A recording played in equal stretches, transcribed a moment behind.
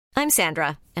I'm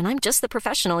Sandra, and I'm just the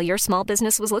professional your small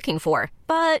business was looking for.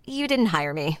 But you didn't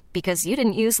hire me because you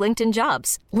didn't use LinkedIn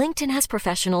Jobs. LinkedIn has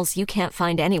professionals you can't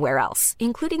find anywhere else,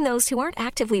 including those who aren't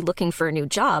actively looking for a new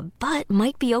job, but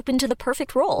might be open to the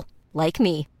perfect role, like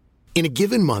me. In a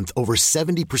given month, over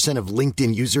 70% of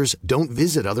LinkedIn users don't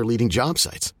visit other leading job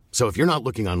sites. So if you're not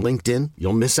looking on LinkedIn,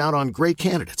 you'll miss out on great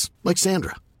candidates like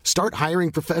Sandra. Start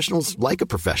hiring professionals like a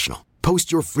professional.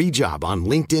 Post your free job on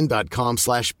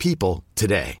linkedin.com/people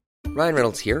today. Ryan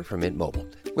Reynolds here from Mint Mobile.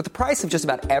 With the price of just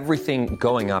about everything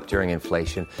going up during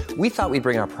inflation, we thought we'd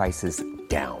bring our prices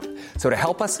down. So to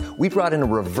help us, we brought in a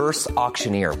reverse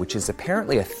auctioneer, which is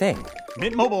apparently a thing.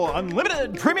 Mint Mobile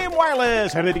Unlimited Premium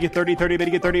Wireless. How to get 30, 30, how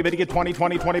to get 30, how to get 20,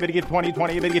 20, 20, how to get 20,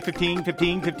 20, how to get 15,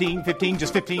 15, 15, 15,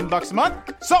 just $15 a month?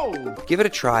 Sold! Give it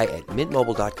a try at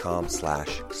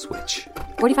mintmobile.com/switch.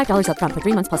 $45 up front for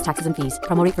 3 months plus taxes and fees.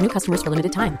 Promo rate for new customers for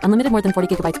limited time. Unlimited more than 40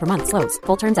 gigabytes per month. Slows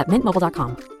full terms at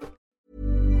mintmobile.com.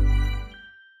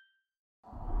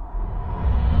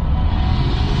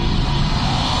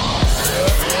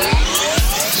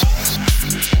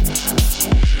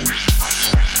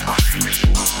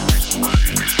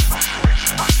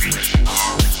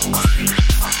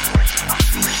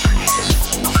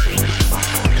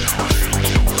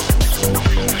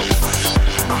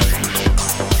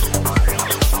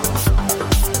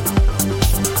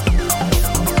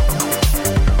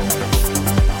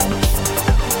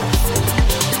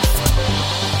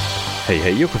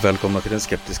 Hej och välkomna till den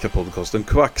skeptiska podcasten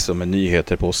Quack som är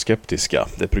nyheter på Skeptiska.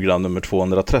 Det är program nummer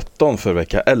 213 för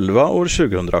vecka 11 år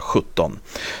 2017.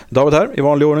 David här i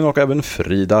vanlig ordning och även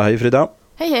Frida. Hej Frida.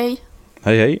 Hej hej.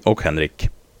 Hej hej och Henrik.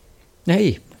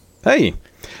 Hej. Hej.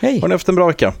 Hej. Har ni haft en bra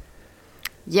vecka?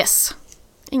 Yes.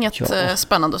 Inget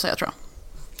spännande att säga tror jag.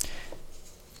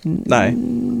 Nej.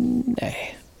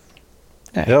 Nej.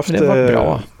 Det var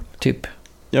bra, typ.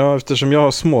 Ja, eftersom jag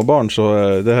har småbarn så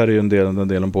det här är ju den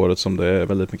delen på året som det är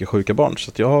väldigt mycket sjuka barn.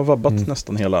 Så att jag har vabbat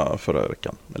nästan hela förra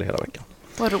veckan, eller hela veckan.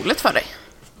 Vad roligt för dig.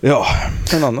 Ja,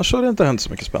 men annars har det inte hänt så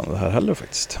mycket spännande här heller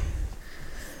faktiskt.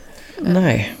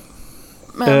 Nej.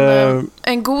 Men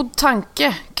en god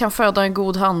tanke kan föda en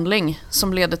god handling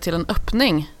som leder till en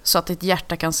öppning så att ditt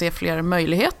hjärta kan se fler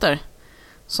möjligheter,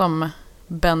 som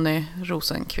Benny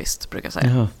Rosenqvist brukar säga.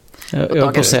 Jaha. Och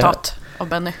dagens citat av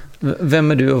Benny.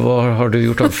 Vem är du och vad har du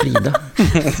gjort av Frida?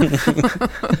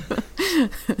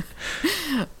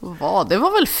 Det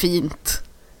var väl fint.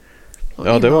 Och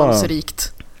ja, det var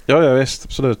rikt. Ja, visst,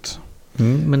 absolut.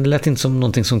 Men det lät inte som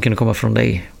någonting som kunde komma från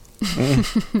dig.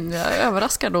 Jag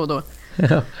överraskar då och då.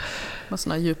 Ja. Med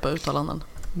såna djupa uttalanden.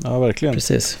 Ja, verkligen.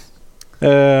 Precis.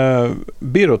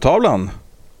 Byråtavlan.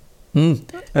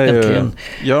 Äntligen.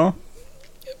 Ja.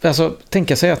 Alltså,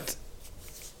 tänka sig att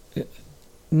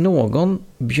någon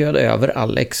bjöd över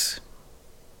Alex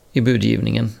i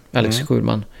budgivningen, Alex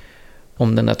Schulman,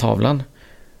 om den där tavlan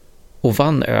och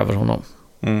vann över honom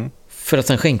för att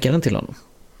sen skänka den till honom.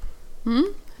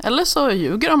 Eller så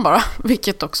ljuger de bara,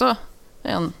 vilket också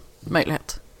är en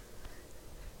möjlighet.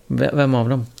 Vem av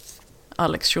dem?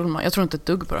 Alex Schulman. Jag tror inte ett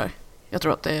dugg på det här. Jag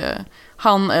tror att det är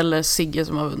han eller Sigge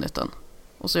som har vunnit den.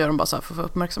 Och så gör de bara så här för att få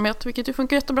uppmärksamhet, vilket ju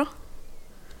funkar jättebra.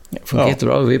 Funkar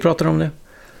jättebra, vi pratar om det.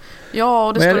 Ja,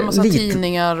 och det står en massa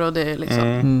tidningar och det är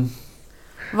liksom...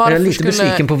 Jag är lite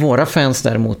besviken på våra fans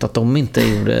däremot att de inte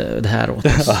gjorde det här åt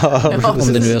oss.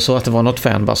 Om det nu är så att det var något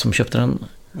fan bara som köpte den.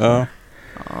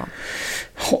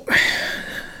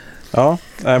 Ja,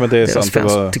 nej, men det är deras sant.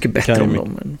 Fans tycker bättre om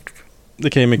dem. Det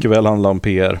kan ju mycket väl handla om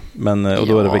PR, men och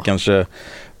då är det väl kanske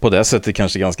på det sättet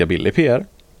kanske ganska billig PR.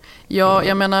 Ja,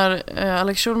 jag menar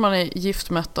Alex Schulman är gift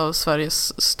med ett av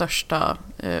Sveriges största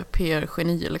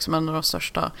PR-genier, liksom en av de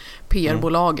största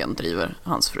PR-bolagen driver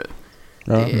hans fru.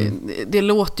 Det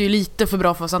låter ju lite för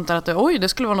bra för att säga att det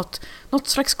skulle vara något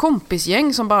slags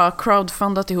kompisgäng som bara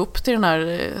crowdfundat ihop till den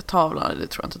här tavlan. Det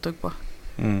tror jag inte ett dugg på.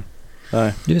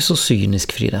 Nej. Du är så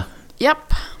cynisk, Frida.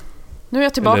 Japp. Nu är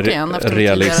jag tillbaka igen efter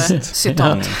tidigare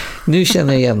citat. Nu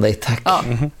känner jag igen dig, tack.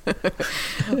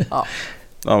 Ja,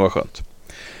 vad skönt.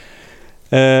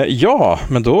 Ja,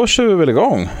 men då kör vi väl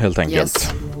igång helt enkelt.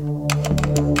 Yes.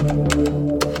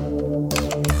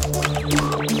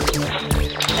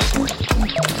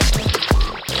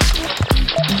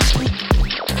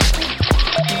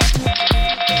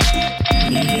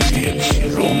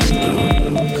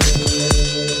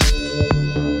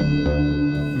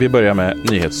 Vi börjar med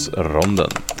nyhetsronden.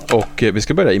 Och vi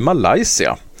ska börja i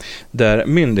Malaysia, där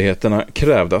myndigheterna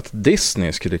krävde att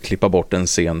Disney skulle klippa bort en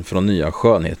scen från nya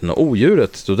Skönheten och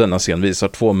odjuret, då denna scen visar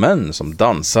två män som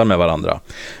dansar med varandra,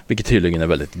 vilket tydligen är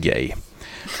väldigt gay.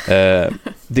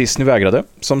 Disney vägrade,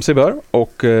 som sig bör,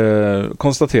 och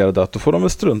konstaterade att då får de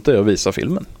väl strunta i att visa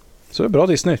filmen. Så det är bra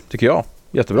Disney, tycker jag.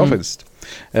 Jättebra faktiskt.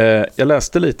 Jag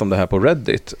läste lite om det här på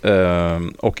Reddit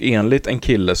och enligt en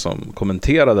kille som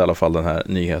kommenterade i alla fall den här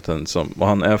nyheten, och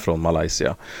han är från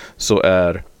Malaysia, så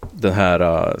är den här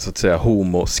så att säga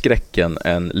homoskräcken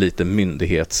en liten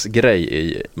myndighetsgrej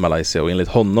i Malaysia, och enligt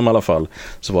honom i alla fall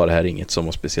så var det här inget som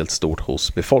var speciellt stort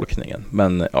hos befolkningen.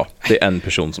 Men ja, det är en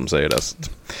person som säger det.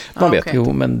 Man vet.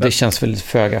 Jo, men det känns väl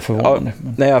föga förvånande.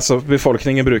 Ja, nej, alltså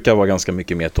befolkningen brukar vara ganska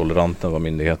mycket mer tolerant än vad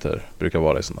myndigheter brukar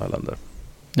vara i sådana här länder.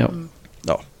 Ja.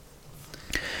 Ja.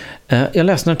 Jag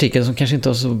läste en artikel som kanske inte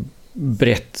har så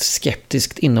brett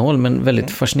skeptiskt innehåll, men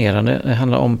väldigt fascinerande. Det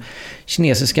handlar om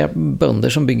kinesiska bönder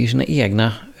som bygger sina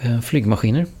egna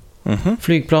flygmaskiner.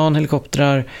 Flygplan,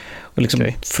 helikoptrar och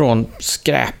liksom från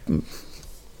skräp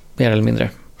mer eller mindre.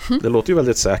 Det låter ju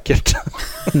väldigt säkert.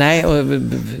 Nej, och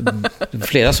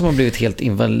flera som har blivit helt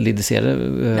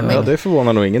invalidiserade. Ja, det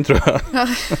förvånar nog ingen, tror jag.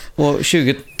 Och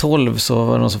 2012 så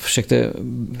var det någon som försökte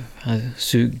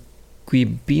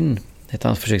Suguibin heter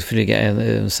han, försökte flyga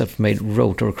en self-made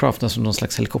rotorcraft, alltså någon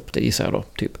slags helikopter i då,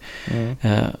 typ.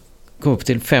 Kom upp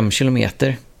till 5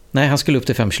 kilometer. Nej, han skulle upp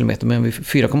till 5 kilometer, men vid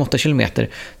 4,8 kilometer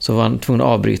så var han tvungen att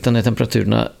avbryta när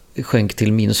temperaturerna sjönk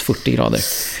till minus 40 grader.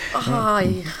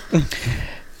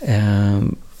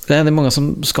 Det är många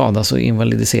som skadas och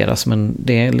invalidiseras, men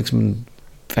det är liksom,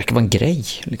 verkar vara en grej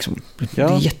liksom. Det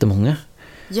är jättemånga.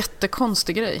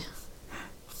 Jättekonstig grej.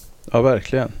 Ja,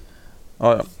 verkligen.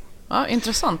 Ja. Ja,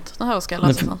 intressant. Det här ska jag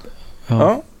läsa sen.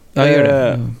 Ja, gör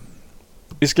det.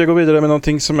 Vi ska gå vidare med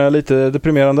någonting som är lite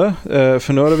deprimerande.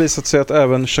 För nu har det visat sig att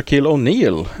även Shaquille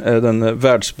O'Neal, den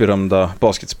världsberömda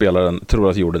basketspelaren, tror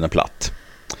att jorden är platt.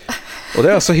 Och det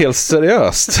är alltså helt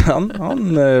seriöst.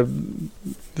 Han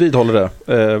vidhåller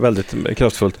det väldigt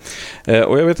kraftfullt.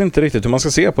 Och jag vet inte riktigt hur man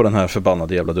ska se på den här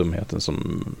förbannade jävla dumheten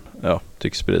som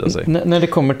tycks sprida sig. När det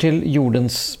kommer till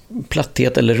jordens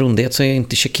platthet eller rundhet så är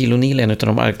inte Shaquille O'Neal en av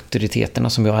de auktoriteterna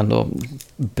som jag ändå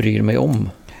bryr mig om.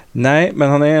 Nej, men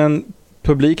han är en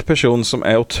publik person som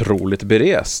är otroligt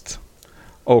berest.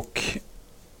 Och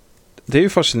det är ju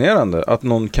fascinerande att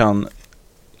någon kan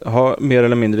ha mer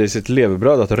eller mindre i sitt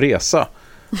levebröd att resa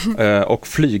och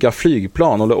flyga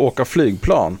flygplan eller åka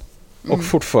flygplan och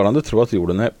fortfarande tro att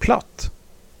jorden är platt.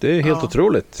 Det är helt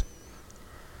otroligt.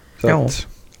 Så att,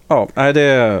 det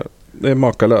är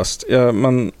makalöst.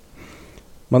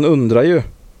 Man undrar ju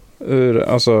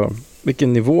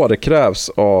vilken nivå det krävs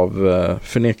av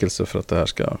förnekelse för att det här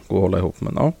ska gå att hålla ihop.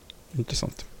 Men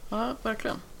intressant. Ja,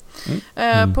 verkligen.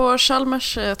 På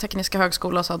Chalmers tekniska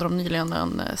högskola så hade de nyligen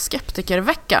en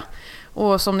skeptikervecka.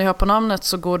 Och som ni hör på namnet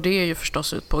så går det ju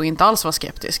förstås ut på att inte alls vara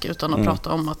skeptisk utan att prata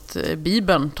om att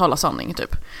Bibeln talar sanning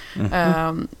typ.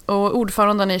 Och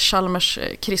ordföranden i Chalmers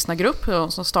kristna grupp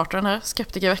som startar den här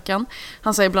skeptikerveckan,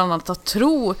 han säger bland annat att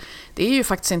tro, det är ju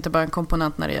faktiskt inte bara en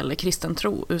komponent när det gäller kristen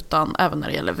tro utan även när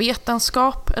det gäller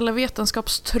vetenskap eller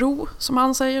vetenskapstro som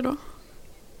han säger då.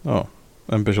 Ja,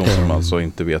 en person som alltså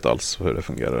inte vet alls hur det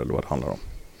fungerar eller vad det handlar om.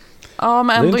 Ja,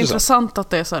 men ändå intressant att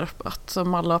det är så här, att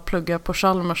som alla pluggar på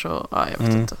Chalmers och jag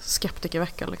vet inte,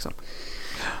 skeptikervecka liksom.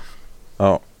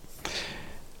 Ja.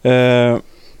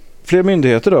 Fler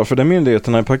myndigheter då, för det är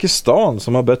myndigheterna i Pakistan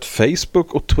som har bett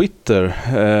Facebook och Twitter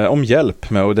om hjälp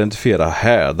med att identifiera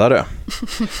härdare.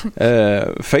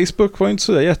 Facebook var inte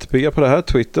så jättepigga på det här.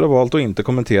 Twitter har valt att inte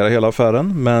kommentera hela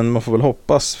affären, men man får väl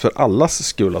hoppas för allas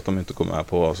skull att de inte kommer med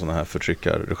på sådana här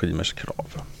förtryckarregimers krav.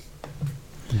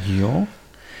 Ja.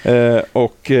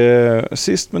 Och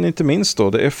sist men inte minst då,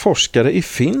 det är forskare i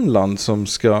Finland som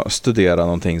ska studera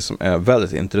någonting som är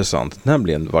väldigt intressant,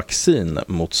 nämligen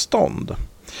vaccinmotstånd.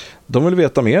 De vill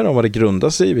veta mer om vad det grundar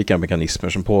sig i, vilka mekanismer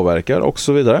som påverkar och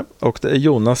så vidare. Och det är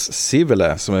Jonas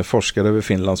Sivile som är forskare vid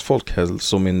Finlands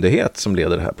folkhälsomyndighet som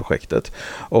leder det här projektet.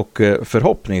 Och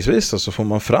förhoppningsvis så får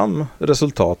man fram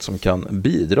resultat som kan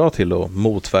bidra till att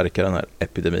motverka den här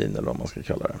epidemin eller vad man ska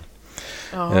kalla det.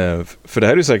 Ja. För det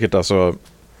här är ju säkert alltså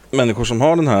människor som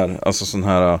har den här, alltså sån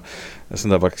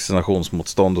där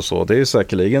vaccinationsmotstånd och så, det är ju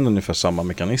säkerligen ungefär samma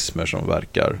mekanismer som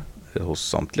verkar hos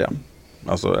samtliga.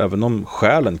 Alltså även om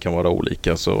skälen kan vara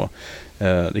olika så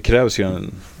det krävs ju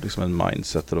en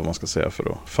mindset eller vad man ska säga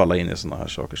för att falla in i såna här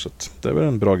saker, så att det är väl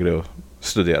en bra grej att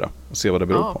studera och se vad det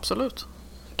beror på. Absolut.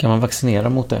 Kan man vaccinera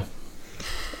mot det?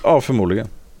 Ja, förmodligen.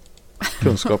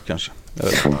 Kunskap kanske. Jag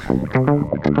vet inte.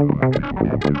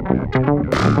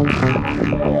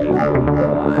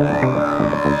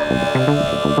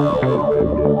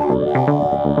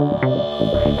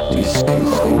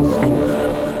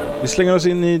 Vi slänger oss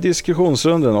in i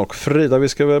diskussionsrunden och Frida, vi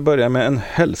ska väl börja med en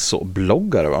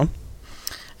hälsobloggare, va?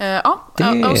 Ja,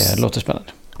 det låter spännande.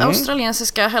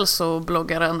 Australiensiska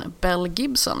hälsobloggaren Belle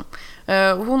Gibson.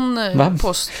 Hon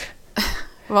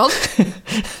Vad?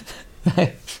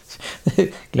 Nej,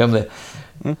 glöm det.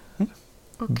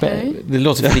 Okay. Det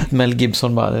låter för likt Mel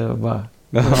Gibson bara.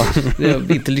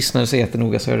 Jag inte lyssnar så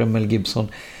jättenoga så är det Mel Gibson.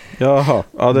 Jaha,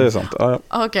 ja det är sant.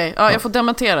 Okej, jag får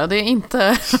dementera. Det är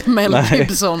inte Mel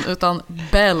Gibson utan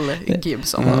Belle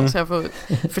Gibson. Så jag får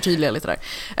förtydliga lite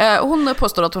där. Hon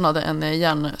påstår att hon hade en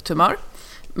hjärntumör,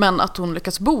 men att hon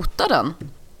lyckats bota den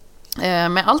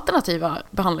med alternativa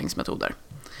behandlingsmetoder.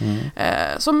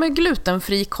 Som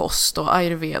glutenfri kost och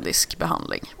ayurvedisk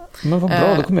behandling. Men vad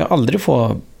bra, då kommer jag aldrig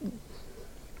få...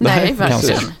 Nej,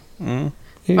 verkligen.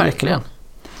 Verkligen.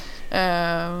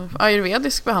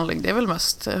 Ayurvedisk behandling, det är väl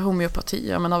mest homeopati.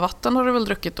 Jag menar, vatten har du väl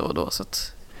druckit då och då, så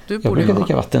att du jag borde brukar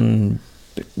dricka vatten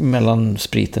mellan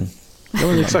spriten.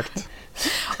 Ja, exakt.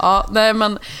 Ja, nej,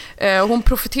 men hon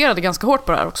profiterade ganska hårt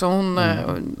på det här också.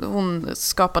 Hon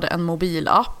skapade en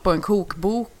mobilapp och en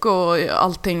kokbok och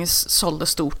allting sålde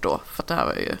stort då. För att det här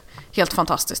var ju helt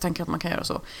fantastiskt, tänk att man kan göra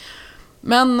så.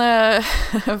 Men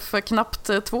för knappt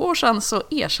 2 år sedan så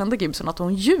erkände Gibson att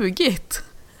hon ljugit.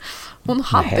 Hon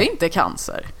hade inte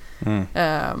cancer.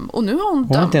 Och nu har hon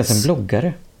dömts. Hon är inte ens en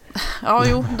bloggare. Ja,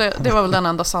 jo, det var väl den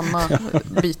enda sanna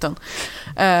biten.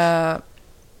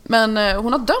 Men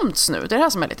hon har dömts nu, det är det här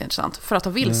som är lite intressant, för att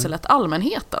ha vilselett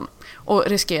allmänheten och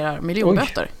riskerar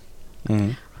miljonböter.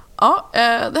 Ja,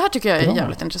 det här tycker jag är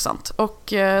jävligt intressant.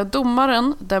 Och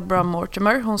domaren Deborah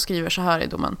Mortimer, hon skriver så här i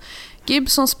domen: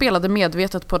 Gibson spelade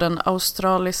medvetet på den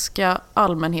australiska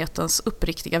allmänhetens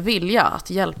uppriktiga vilja att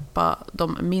hjälpa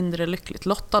de mindre lyckligt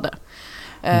lottade.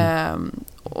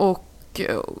 Och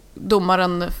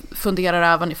domaren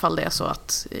funderar även ifall det är så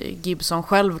att Gibson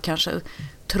själv kanske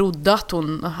trodde att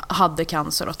hon hade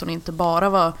cancer och att hon inte bara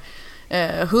var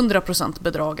 100%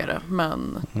 bedragare,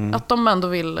 men att de ändå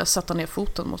vill sätta ner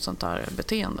foten mot sånt här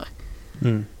beteende.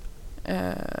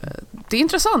 Det är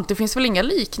intressant. Det finns väl inga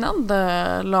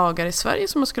liknande lagar i Sverige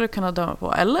som man skulle kunna döma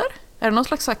på, eller? Är det någon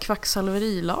slags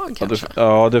kvacksalverilag kanske?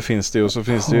 Ja, det finns det. Och så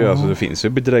finns det ju, alltså, det finns ju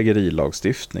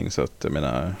bedrägerilagstiftning, så att jag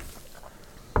menar,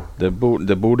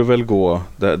 det borde väl gå.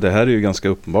 Det här är ju ganska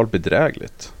uppenbart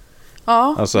bedrägligt.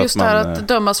 Ja, alltså just det här att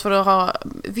dömas för att ha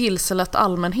vilselett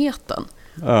allmänheten.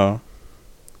 Ja.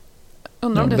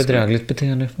 Undrar om det bedrägligt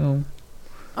beteende.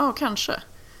 Ja, kanske.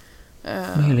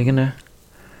 Möjligen är.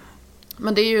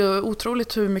 Men det är ju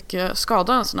otroligt hur mycket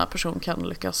skada en sån här person kan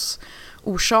lyckas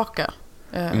orsaka.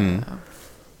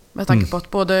 Med tanke på att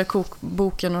både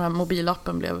kokboken och den här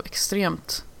mobilappen blev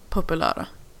extremt populära.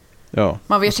 Ja.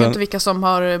 Man vet ju inte vilka som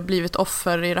har blivit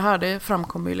offer i det här. Det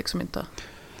framkommer ju liksom inte.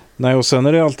 Nej, och sen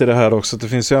är det alltid det här också, att det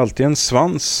finns ju alltid en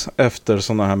svans efter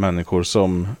sådana här människor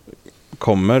som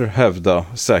kommer hävda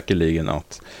säkerligen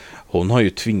att hon har ju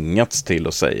tvingats till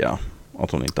att säga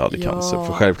att hon inte hade cancer.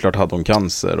 För självklart hade hon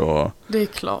cancer. Och det är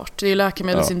klart. Det är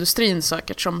läkemedelsindustrin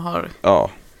säkert som har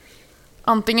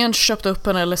antingen köpt upp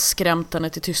henne eller skrämt henne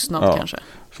till tystnad kanske.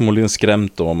 Förmodligen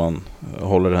skrämt då, om man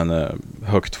håller henne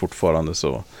högt fortfarande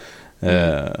så.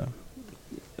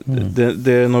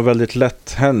 Det är nog väldigt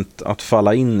lätt hänt att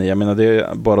falla in i. Jag menar, det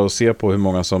är bara att se på hur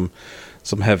många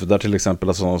som hävdar till exempel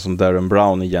att sådana som Darren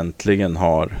Brown egentligen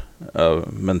har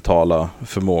mentala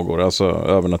förmågor, alltså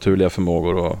övernaturliga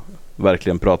förmågor, och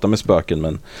verkligen prata med spöken,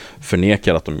 men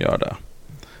förnekar att de gör det.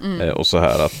 Och så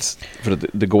här att, för att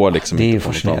det går liksom det inte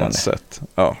på något annat sätt.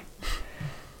 Ja.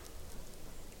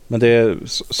 Men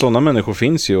sådana människor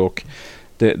finns ju, och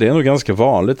det är nog ganska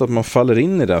vanligt att man faller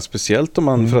in i det, speciellt om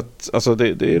man, för att alltså det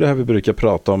är det här vi brukar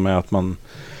prata om, med att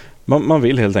man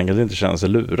vill helt enkelt inte känna sig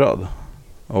lurad.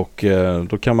 Och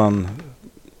då kan man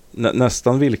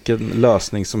nästan vilken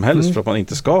lösning som helst för att man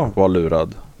inte ska vara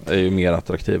lurad är ju mer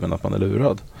attraktiv än att man är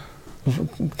lurad.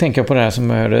 Tänka på det här som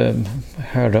jag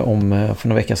hörde om för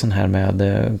några veckor sedan här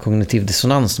med kognitiv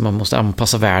dissonans. Man måste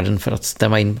anpassa världen för att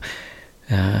stämma in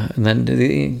när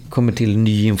det kommer till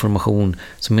ny information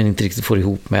som man inte riktigt får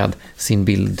ihop med sin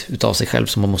bild utav sig själv,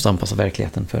 som man måste anpassa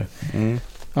verkligheten för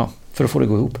att få det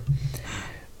gå ihop.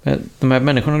 De här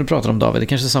människorna du pratar om, David, det är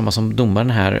kanske är samma som domaren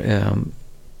här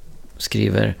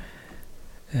skriver.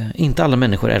 Inte alla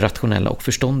människor är rationella och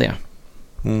förståndiga.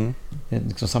 Det är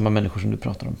liksom samma människor som du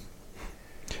pratar om.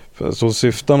 Så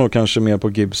syftar nog kanske mer på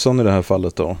Gibson i det här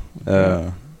fallet då.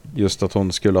 Just att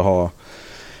hon skulle ha...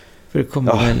 För det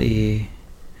kommer väl i...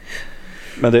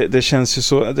 Men det känns ju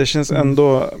så... Det känns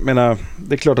ändå... Menar,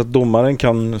 det är klart att domaren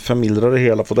kan förmildra det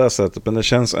hela på det sättet, men det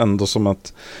känns ändå som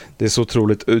att det är så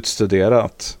otroligt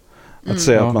utstuderat. Att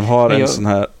säga att man har en sån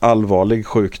här allvarlig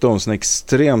sjukdom, sån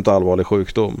extremt allvarlig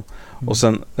sjukdom, och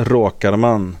sen råkar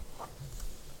man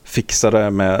fixa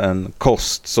det med en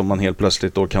kost som man helt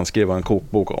plötsligt då kan skriva en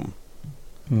kokbok om.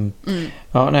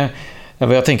 Ja, nej.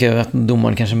 Jag tänker att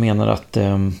domaren kanske menar att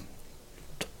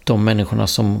de människorna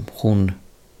som hon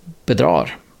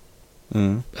bedrar.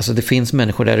 Alltså det finns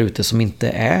människor där ute som inte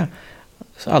är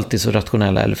alltid så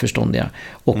rationella eller förståndiga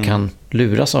och kan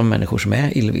luras av människor som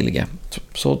är illvilliga.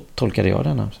 Så tolkade jag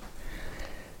den.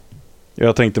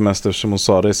 Jag tänkte mest eftersom hon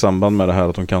sa det i samband med det här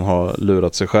att hon kan ha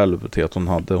lurat sig själv till att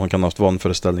hon kan ha haft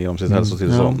vanföreställningar om sitt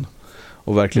hälsotillstånd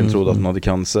och verkligen trodde att hon hade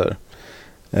cancer.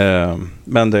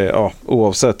 Men det,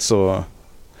 oavsett så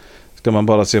ska man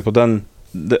bara se på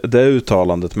det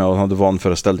uttalandet med att hon hade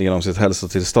vanföreställningar om sitt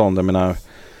hälsotillstånd. Jag menar,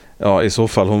 i så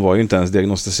fall, hon var ju inte ens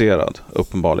diagnostiserad,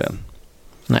 uppenbarligen.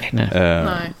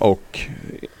 Nej. Och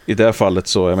i det fallet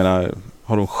så, jag menar,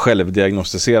 har hon själv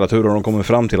diagnostiserat? Hur har de kommit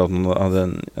fram till att hon hade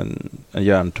en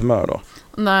hjärntumör då?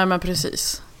 Nej, men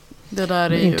precis. Det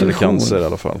där är ju... Eller cancer i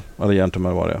alla fall. Eller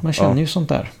hjärntumör var det. Man känner ju sånt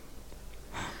där.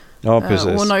 Ja,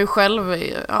 precis. Hon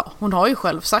har ju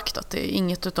själv sagt att det är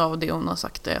inget av det hon har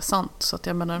sagt är sant. Så att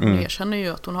jag menar, hon erkänner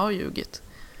ju att hon har ljugit.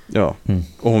 Ja,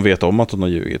 och hon vet om att hon har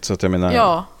ljugit. Så att jag menar...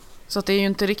 Ja, så att det är ju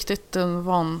inte riktigt en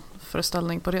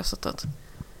vanföreställning på det sättet.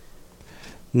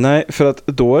 Nej, för att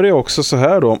då är det också så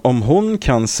här då, om hon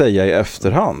kan säga i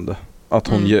efterhand att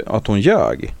hon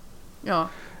ljög. Ja.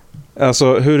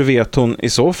 Alltså, hur vet hon i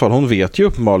så fall? Hon vet ju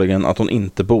uppenbarligen att hon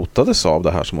inte botades av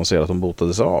det här som hon säger att hon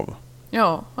botades av.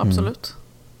 Ja, absolut.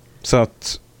 Så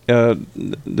att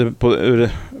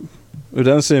ur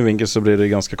den synvinkeln så blir det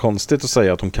ganska konstigt att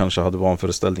säga att hon kanske hade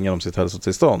vanföreställningar om sitt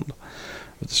hälsotillstånd.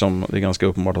 Eftersom det är ganska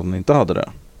uppenbart att hon inte hade det.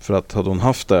 För att hade hon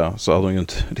haft det så hade hon ju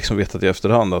inte liksom vetat i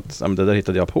efterhand att det där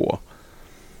hittade jag på.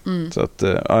 Så att,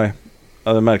 det är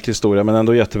en märklig historia, men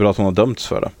ändå jättebra att hon har dömts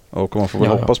för det. Och man får väl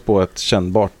hoppas på ett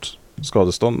kännbart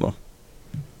skadestånd då.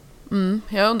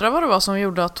 Jag undrar vad det var som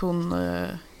gjorde att hon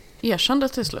erkände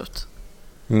till slut.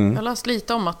 Jag läste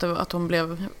lite om att hon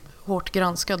blev hårt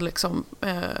granskad liksom,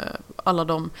 alla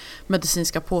de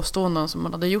medicinska påståenden som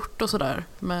man hade gjort och sådär.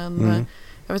 Men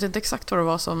jag vet inte exakt vad det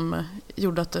var som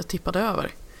gjorde att det tippade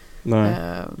över. Nej.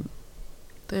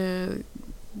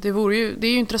 Det är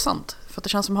ju intressant. För att det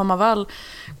känns som har man väl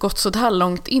gått så här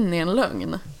långt in i en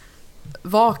lögn,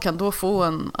 vad kan då få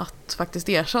en att faktiskt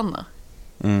erkänna?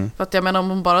 För att jag menar, om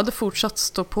hon bara hade fortsatt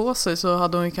stå på sig så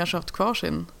hade hon ju kanske haft kvar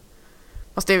sin...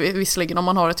 Fast det är visserligen, om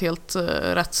man har ett helt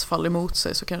rättsfall emot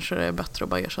sig så kanske det är bättre att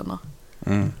bara erkänna.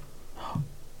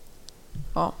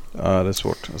 Ja, det är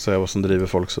svårt att säga vad som driver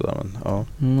folk sådär, men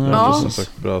det är Ja. som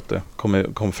sagt bra att det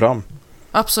kom fram.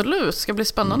 Absolut, det ska bli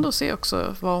spännande att se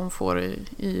också vad hon får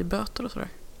i böter och sådär.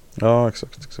 Ja,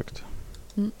 exakt.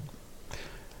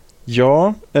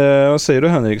 Ja, vad säger du,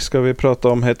 Henrik? Ska vi prata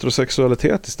om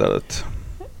heterosexualitet istället?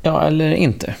 Ja, eller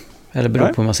inte. Eller beror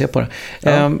på hur man ser på det.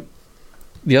 Ja.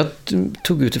 Jag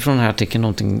tog utifrån den här artikeln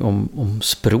någonting om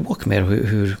språk mer,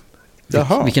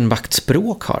 vilken makt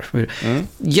språk har.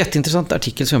 Jätteintressant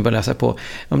artikel som jag började läsa på.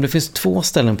 Det finns 2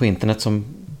 ställen på internet som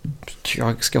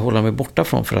jag ska hålla mig borta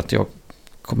från för att jag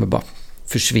kommer bara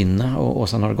försvinna och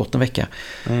sen har det gått en vecka.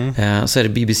 Så är det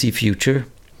BBC Future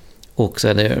och så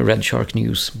är det Red Shark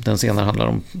News. Den senare handlar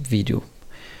om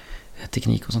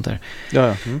videoteknik och sånt där.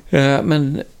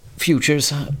 Men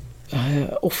Futures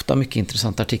ofta mycket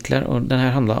intressanta artiklar, och den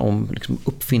här handlar om liksom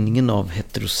uppfinningen av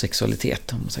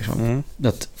heterosexualitet. Om man säger så.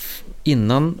 Att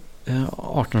innan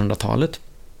 1800-talet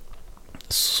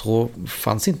så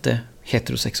fanns inte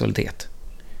heterosexualitet.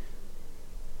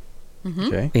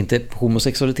 Inte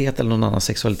homosexualitet eller någon annan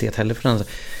sexualitet heller för den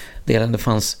delen. Det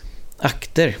fanns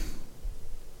akter.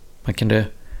 Man kunde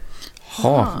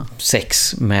ha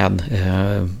sex med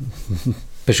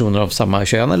personer av samma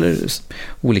kön eller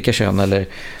olika kön eller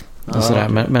sådär.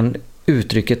 Men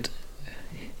uttrycket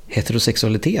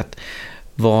heterosexualitet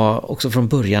var också från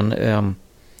början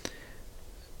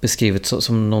beskrivet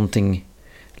som någonting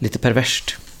lite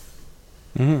perverst.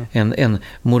 En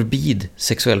morbid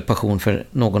sexuell passion för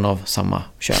någon av samma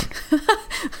kön.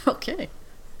 Okej.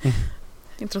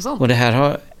 Intressant. Och det här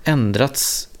har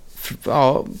ändrats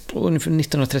ungefär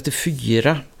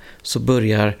 1934 så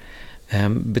börjar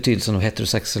betydelsen av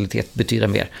heterosexualitet betyda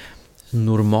mer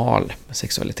normal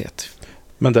sexualitet.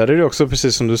 Men där är det också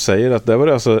precis som du säger att det var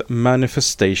alltså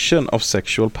manifestation of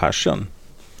sexual passion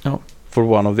for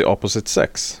one of the opposite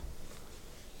sex.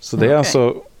 Så det är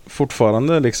alltså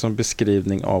fortfarande liksom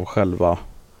beskrivning av själva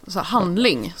så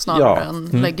handling snarare än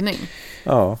läggning.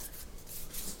 Ja.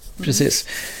 Precis.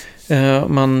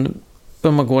 Man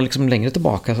går liksom längre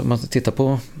tillbaka, om man tittar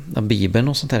på Bibeln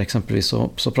och sånt här exempelvis,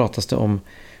 så pratas det om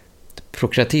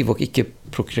prokreativ och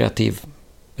icke-prokreativ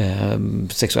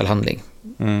sexuell handling.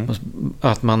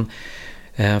 Att man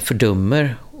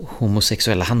fördömer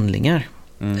homosexuella handlingar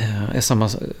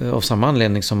av samma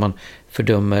anledning som man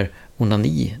fördömer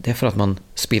onani. Det är för att man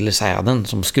spiller säden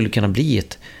som skulle kunna bli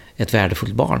ett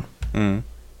värdefullt barn.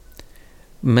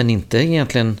 Men inte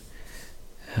egentligen,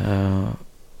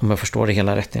 om jag förstår det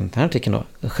hela rätt i den här artikeln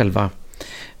då, själva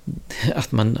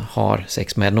att man har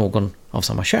sex med någon av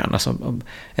samma kön, alltså,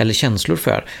 eller känslor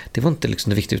för. Det var inte liksom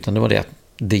det viktiga, utan det var det att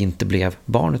det inte blev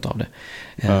barn utav det.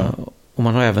 Och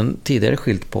man har även tidigare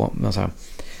skilt på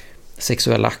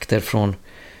sexuella akter från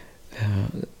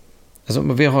alltså,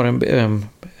 vi har en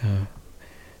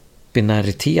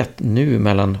binaritet nu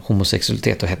mellan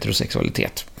homosexualitet och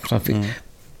heterosexualitet. Så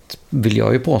vill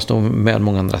jag ju påstå med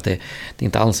många andra att det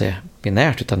inte alls är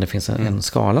binärt, utan det finns en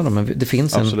skala då, men det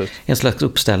finns en slags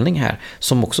uppställning här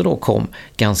som också då kom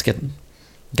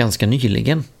ganska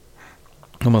nyligen,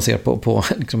 om man ser på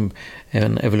liksom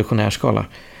en evolutionär skala.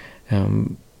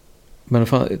 Men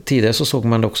tidigare så såg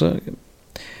man det också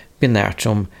binärt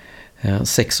som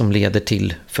sex som leder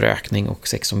till förökning och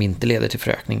sex som inte leder till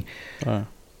förökning.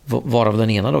 Varav den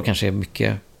ena då kanske är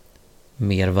mycket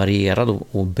mer varierad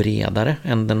och bredare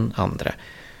än den andra.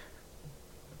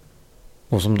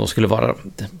 Och som då skulle vara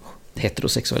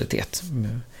heterosexualitet.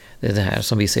 Det är det här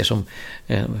som vi ser som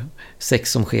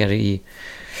sex som sker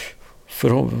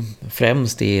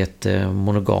främst i ett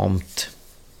monogamt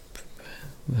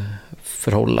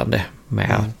förhållande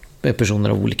med personer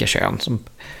av olika kön som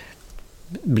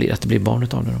blir att det blir barn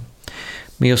utav det då.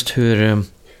 Men just hur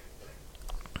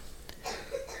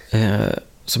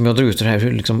som jag drog ut det här,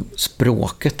 hur liksom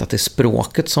språket, att det är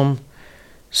språket som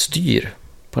styr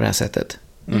på det här sättet.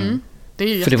 Det är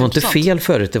ju för det var inte fel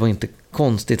förut, det var inte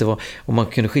konstigt, det var, om man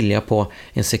kunde skilja på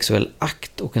en sexuell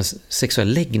akt och en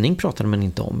sexuell läggning pratade man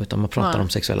inte om, utan man pratade om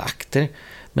sexuella akter,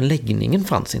 men läggningen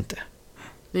fanns inte.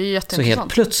 Det är jätteintressant. Så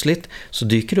helt plötsligt så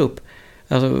dyker det upp,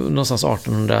 alltså, någonstans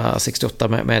 1868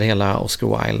 med hela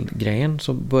Oscar Wilde-grejen,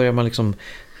 så börjar man liksom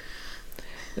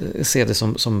se det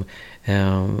som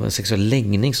sexuell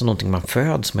läggning som någonting man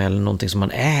föds med eller någonting som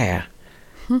man är,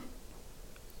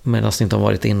 medan det inte har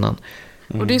varit innan.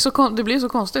 Och det blir så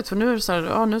konstigt, för nu är det så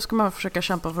här, nu ska man försöka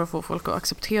kämpa för att få folk att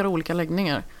acceptera olika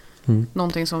läggningar.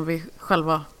 Någonting som vi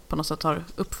själva på något sätt har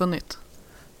uppfunnit.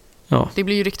 Ja. Det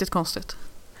blir ju riktigt konstigt.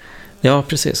 Ja,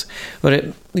 precis. Och det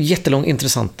är en jättelång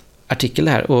intressant artikel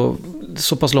här, och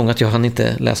så pass lång att jag hann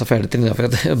inte läsa färdigt innan,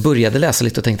 för jag började läsa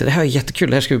lite och tänkte det här är jättekul,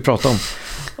 det här ska vi prata om.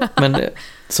 Men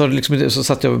så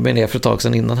satt jag med det för ett tag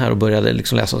sedan innan här och började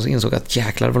liksom läsa och insåg att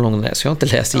jäklar vad lång den är, så jag har inte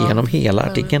läst igenom hela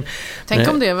artikeln. Tänk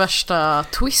om det är värsta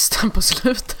twisten på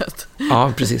slutet.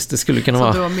 Ja, precis, det skulle kunna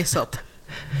vara. Som du har missat.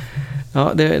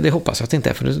 Ja, det hoppas jag att det inte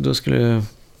är, för då skulle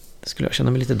jag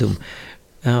känna mig lite dum.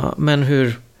 Ja, men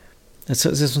hur ett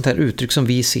sånt här uttryck som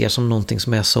vi ser som någonting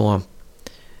som är så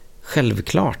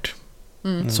självklart,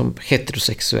 som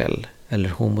heterosexuell eller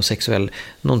homosexuell,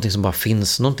 någonting som bara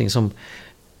finns, någonting som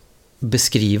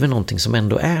beskriver någonting som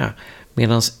ändå är,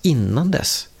 medan innan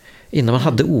man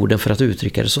hade orden för att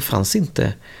uttrycka det, så fanns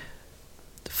inte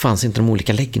de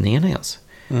olika läggningarna ens.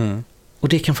 Och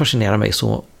det kan fascinera mig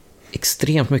så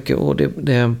extremt mycket, och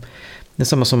det är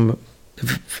samma som,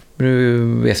 nu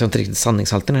vet jag inte riktigt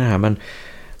sanningshalten i det här, men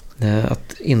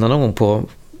att innan någon gång på,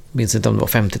 minns inte om det var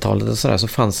 50-talet och sådär, så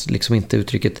fanns liksom inte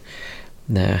uttrycket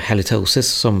halitosis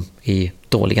som i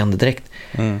dålig andedräkt,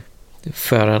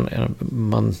 förrän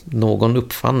någon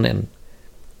uppfann en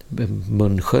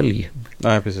munskölj.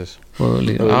 Nej, precis. Och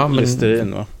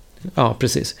Listerin, va? Ja,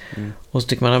 precis. Och så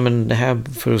tycker man, men det här,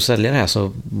 för att sälja det här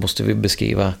så måste vi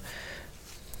beskriva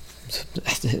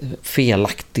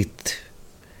felaktig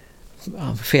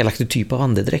typ av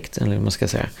andedräkt, eller vad man ska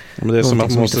säga. Men det är som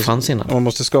att man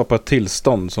måste skapa ett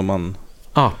tillstånd som man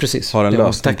precis. har en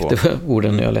lösning på. Det var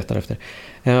orden jag letar efter.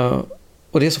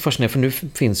 Och det är så fascinerande, för nu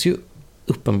finns ju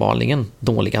uppenbarligen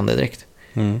dålig andedräkt.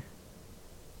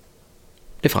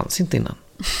 Det fanns inte innan.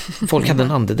 Folk hade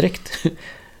en andedräkt.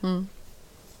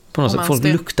 På något sätt. Folk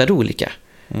luktade olika.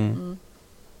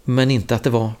 Men inte att det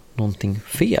var någonting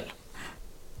fel.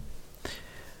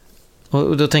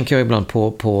 Och då tänker jag ibland på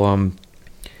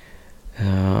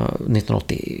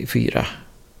 1984.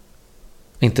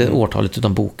 Inte årtalet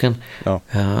utan boken. Ja.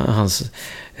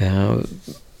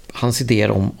 Hans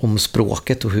idéer om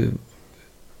språket och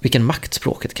vilken makt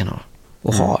språket kan ha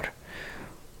och har.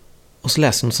 Och så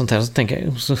läser jag något sånt här och så tänker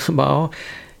jag så bara,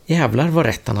 jävlar vad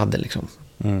rätt han hade liksom.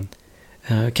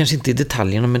 Kanske inte i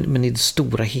detaljerna, men i det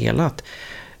stora hela, att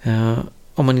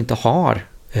om man inte har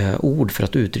ord för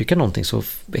att uttrycka någonting, så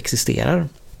existerar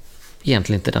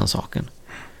egentligen inte den saken.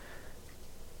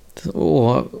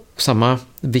 Och samma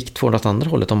vikt får det åt andra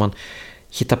hållet. Om man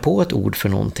hittar på ett ord för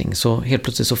någonting, så helt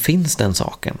plötsligt så finns den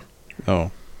saken. Ja.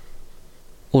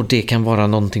 Och det kan vara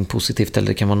någonting positivt eller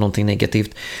det kan vara någonting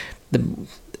negativt.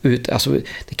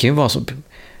 Det kan ju vara så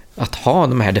att ha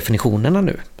de här definitionerna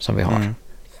nu som vi har.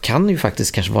 kan ju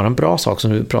faktiskt kanske vara en bra sak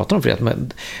som du pratar om, för att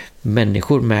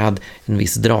människor med en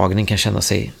viss dragning kan känna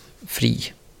sig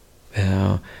fri.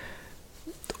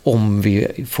 Om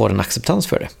vi får en acceptans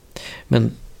för det.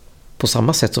 Men på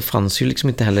samma sätt så fanns ju liksom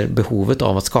inte heller behovet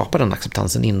av att skapa den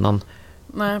acceptansen innan.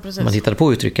 Nej, precis. Man hittade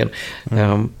på uttrycken.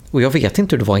 Och jag vet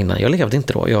inte hur det var innan. Jag levde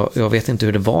inte då. Jag vet inte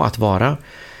hur det var att vara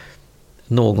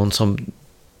någon som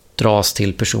dras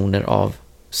till personer av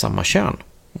samma kön.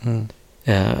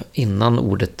 Innan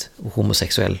ordet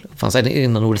homosexuell fanns,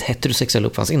 innan ordet heterosexuell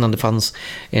uppfanns, innan det fanns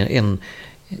en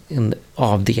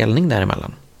avdelning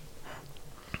däremellan.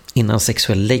 Innan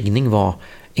sexuell läggning var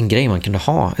en grej man kunde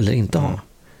ha eller inte ha.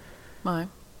 Nej.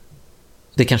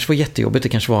 Det kanske var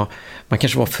jättejobbigt, man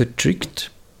kanske var förtryckt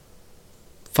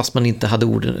fast man inte hade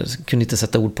kunde inte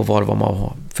sätta ord på vad det var man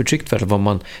var förtryckt för eller vad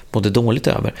man mådde dåligt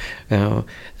över. Det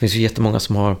finns ju jättemånga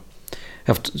som har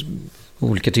haft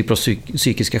olika typer av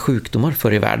psykiska sjukdomar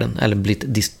förr i världen eller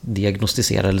blivit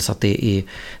diagnostiserade eller satt i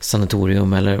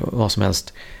sanatorium eller vad som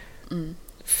helst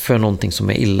för någonting som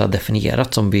är illa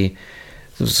definierat,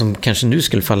 som kanske nu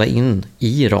skulle falla in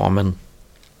i ramen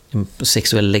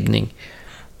sexuell läggning,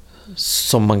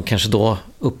 som man kanske då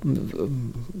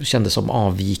kände som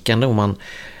avvikande och man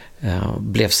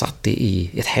blev satt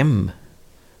i ett hem.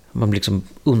 Man blev liksom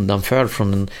undanförd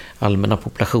från den allmänna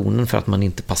populationen för att man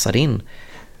inte passar in,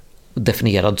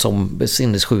 definierad som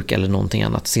sinnessjuk eller någonting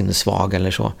annat, sinnessvag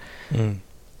eller så.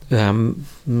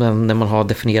 Men när man har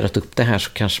definierat upp det här så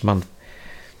kanske man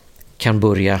kan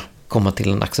börja komma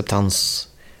till en acceptans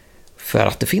för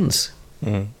att det finns.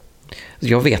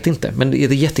 Jag vet inte, men det är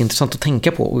jätteintressant att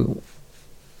tänka på. Och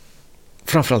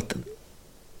framförallt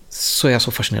så är jag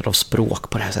så fascinerad av språk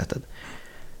på det här sättet.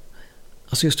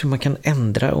 Alltså just hur man kan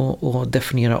ändra och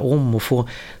definiera om och få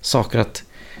saker att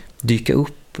dyka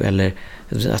upp eller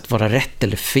att vara rätt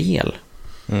eller fel.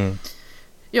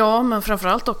 Ja, men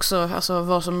framförallt också alltså,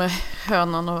 vad som är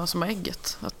hönan och vad som är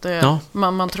ägget. Att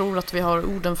man tror att vi har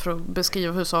orden för att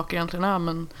beskriva hur saker egentligen är,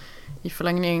 men i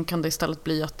förlängningen kan det istället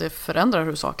bli att det förändrar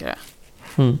hur saker är.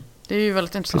 Det är ju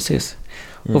väldigt intressant. Precis.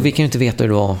 Och vi kan ju inte veta hur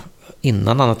det var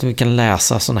innan, annat än vi kan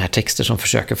läsa sådana här texter som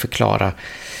försöker förklara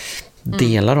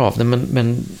delar av det,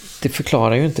 men det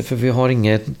förklarar ju inte, för vi har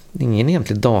ingen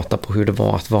egentlig data på hur det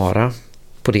var att vara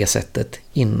på det sättet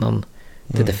innan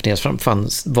det definieras fram.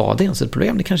 Var det ens ett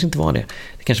problem? Det kanske inte var det.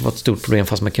 Det kanske var ett stort problem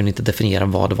fast man kunde inte definiera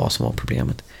vad det var som var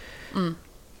problemet.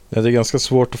 Ja, det är ganska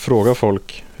svårt att fråga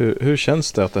folk hur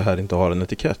känns det att det här inte har en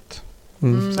etikett?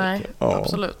 Nej,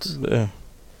 absolut.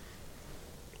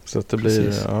 Så att det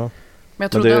blir... Ja. Men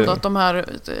jag trodde ändå att de här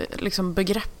liksom,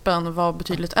 begreppen var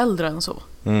betydligt äldre än så.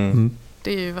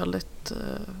 Det är ju väldigt...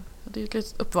 Det är ett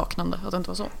litet uppvaknande att det inte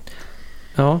var så.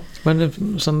 Ja, men det,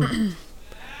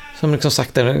 som liksom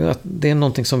sagt att det är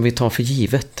någonting som vi tar för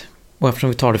givet. Och eftersom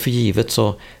vi tar det för givet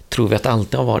så tror vi att det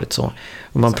alltid har varit så.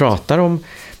 Och man pratar om...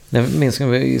 Jag minns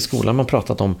i skolan man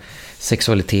pratat om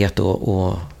sexualitet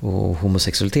och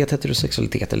homosexualitet,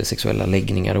 heterosexualitet eller sexuella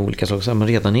läggningar och olika saker. Men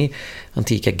redan i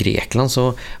antika Grekland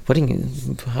så var det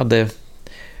hade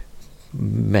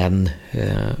män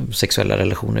sexuella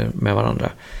relationer med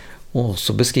varandra. Och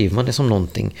så beskriver man det som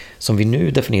någonting som vi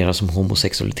nu definierar som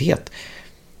homosexualitet.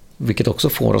 Vilket också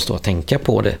får oss då att tänka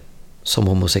på det som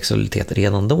homosexualitet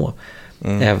redan då.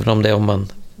 Även om det, om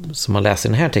man, som man läser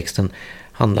i den här texten,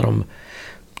 handlar om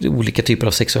olika typer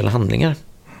av sexuella handlingar,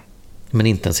 men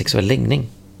inte en sexuell läggning.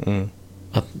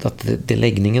 Att det är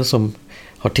läggningen som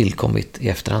har tillkommit i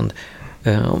efterhand,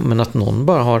 men att någon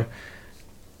bara har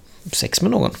sex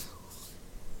med någon,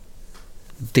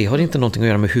 det har inte någonting att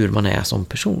göra med hur man är som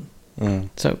person.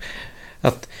 Så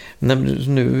att när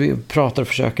nu vi pratar och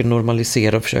försöker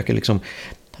normalisera och försöker liksom,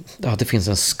 ja, det finns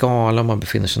en skala, man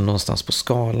befinner sig någonstans på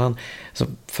skalan, så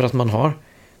för att man har,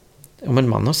 om en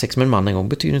man har sex med en man en gång,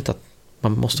 betyder inte att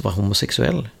man måste vara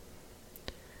homosexuell.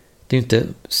 Det är ju inte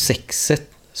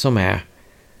sexet som är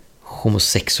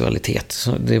homosexualitet.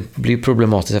 Så det blir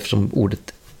problematiskt eftersom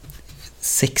ordet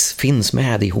sex finns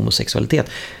med i homosexualitet.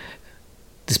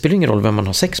 Det spelar ingen roll vem man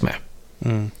har sex med.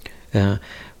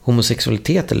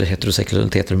 Homosexualitet eller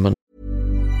heterosexualitet.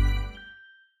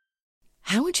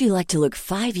 How would you like to look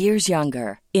 5 years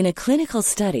younger? In a clinical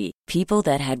study, people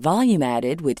that had volume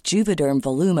added with Juvederm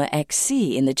Voluma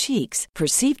XC in the cheeks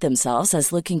perceived themselves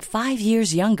as looking 5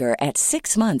 years younger at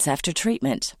 6 months after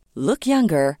treatment. Look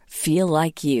younger, feel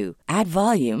like you. Add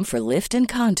volume for lift and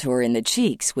contour in the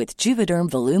cheeks with Juvederm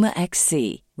Voluma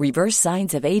XC. Reverse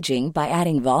signs of aging by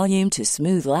adding volume to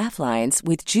smooth laugh lines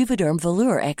with Juvederm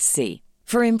Volure XC.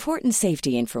 For important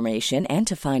safety information and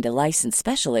to find a licensed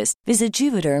specialist, visit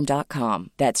Juvederm.com.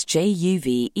 That's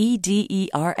JUVEDERM.com.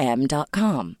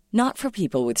 Not for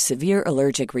people with severe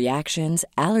allergic reactions,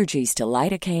 allergies to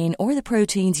lidocaine, or the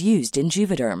proteins used in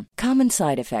Juvederm. Common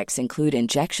side effects include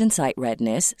injection site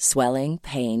redness, swelling,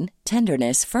 pain,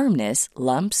 tenderness, firmness,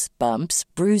 lumps, bumps,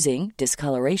 bruising,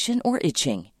 discoloration, or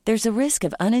itching. There's a risk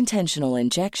of unintentional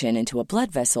injection into a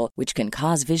blood vessel, which can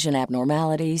cause vision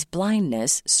abnormalities,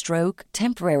 blindness, stroke,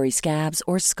 temporary scabs,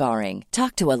 or scarring.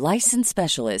 Talk to a licensed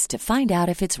specialist to find out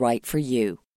if it's right for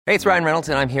you. Hey, it's Ryan Reynolds,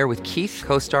 and I'm here with Keith,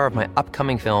 co-star of my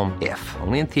upcoming film, If,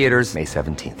 only in theaters May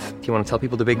 17th. Do you want to tell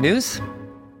people the big news?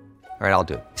 All right, I'll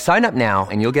do it. Sign up now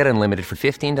and you'll get unlimited for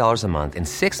 $15 a month and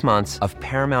 6 months of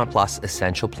Paramount Plus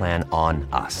Essential Plan on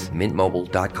us.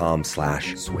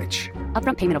 MintMobile.com/switch.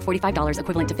 Upfront payment of $45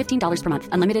 equivalent to $15 per month.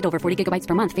 Unlimited over 40 gigabytes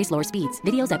per month. Face lower speeds.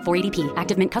 Videos at 480p.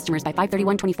 Active Mint customers by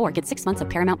 531.24 get 6 months of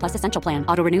Paramount Plus Essential Plan.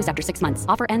 Auto renews after 6 months.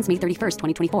 Offer ends May 31st,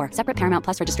 2024. Separate Paramount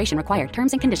Plus registration required.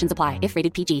 Terms and conditions apply if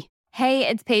rated PG. Hey,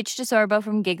 it's Paige DeSorbo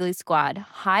from Giggly Squad.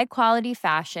 High quality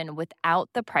fashion without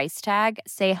the price tag.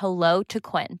 Say hello to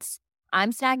Quince.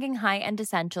 I'm snagging high-end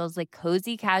essentials like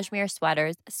cozy cashmere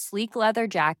sweaters, sleek leather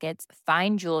jackets,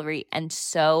 fine jewelry, and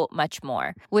so much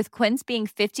more. With Quince being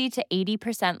 50 to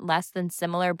 80% less than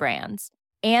similar brands.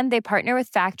 And they partner with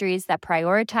factories that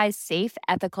prioritize safe,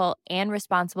 ethical, and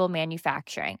responsible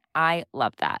manufacturing. I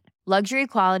love that. Luxury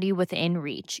quality within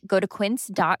reach. Go to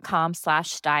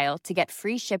quince.com/style to get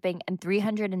free shipping and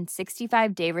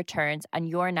 365-day returns on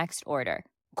your next order.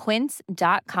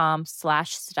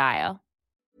 Quince.com/style.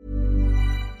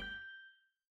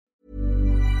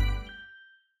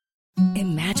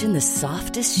 Imagine the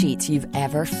softest sheets you've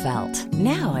ever felt.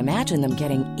 Now imagine them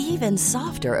getting even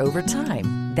softer over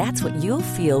time. That's what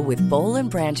you'll feel with Boll &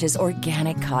 Branch's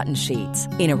organic cotton sheets.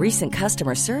 In a recent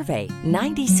customer survey,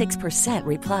 96%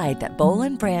 replied that Boll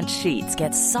 & Branch sheets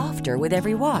get softer with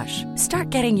every wash.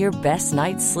 Start getting your best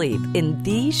night's sleep in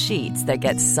these sheets that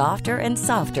get softer and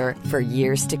softer for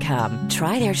years to come.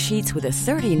 Try their sheets with a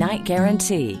 30-night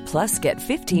guarantee. Plus, get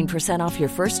 15% off your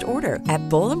first order at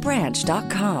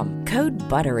bollandbranch.com. Code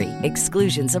BUTTERY.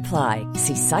 Exclusions apply.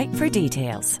 See site for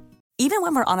details. Even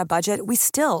when we're on a budget, we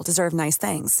still deserve nice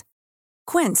things.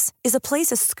 Quince is a place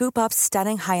to scoop up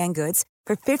stunning high-end goods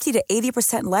for 50 to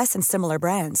 80% less than similar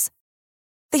brands.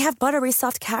 They have buttery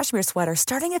soft cashmere sweaters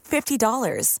starting at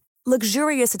 $50,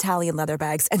 luxurious Italian leather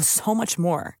bags, and so much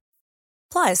more.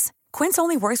 Plus, Quince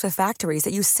only works with factories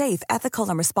that use safe, ethical,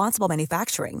 and responsible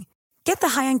manufacturing. Get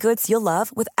the high-end goods you'll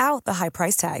love without the high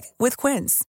price tag with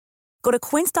Quince. Go to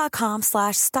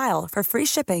quince.com/style for free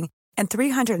shipping and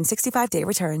 365-day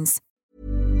returns.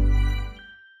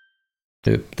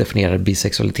 Du definierar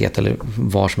bisexualitet eller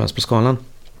var som helst på skalan.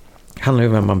 Handlar ju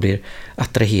om vem man blir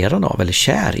attraherad av eller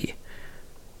kär i.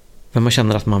 Vem man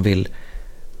känner att man vill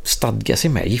stadga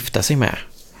sig med, gifta sig med.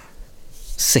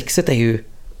 Sexet är ju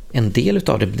en del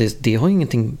utav det. Det har ju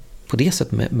ingenting på det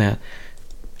sättet med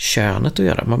könet att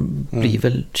göra. Man blir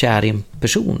väl kär i en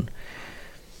person.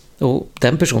 Och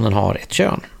den personen har ett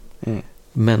kön.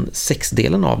 Men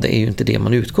sexdelen av det är ju inte det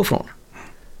man utgår från.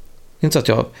 Det är inte så att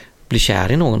jag blir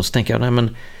kär i någon och så tänker jag, nej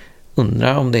men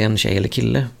undrar om det är en tjej eller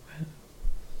kille.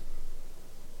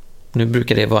 Nu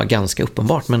brukar det vara ganska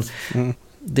uppenbart, men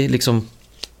det är liksom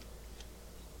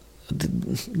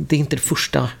det är inte det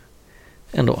första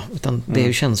ändå, utan det är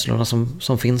ju känslorna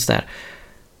som finns där.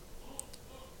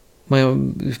 Men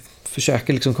jag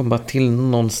försöker liksom komma till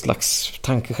någon slags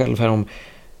tanke själv här om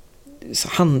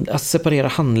att separera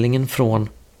handlingen från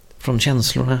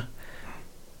känslorna.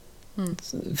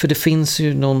 För det finns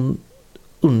ju någon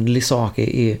underlig sak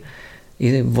i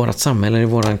vårt samhälle, i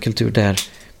våran kultur, där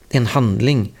en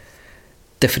handling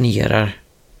definierar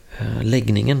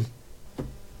läggningen.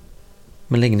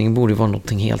 Men läggningen borde ju vara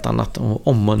någonting helt annat,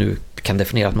 om man nu kan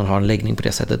definiera att man har en läggning på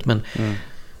det sättet. Men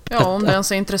ja, om det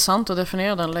ens är intressant att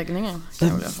definiera den läggningen.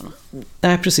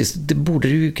 Nej, precis. Det borde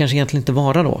det ju kanske egentligen inte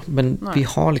vara då. Men vi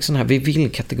har liksom här, vi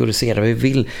vill kategorisera, vi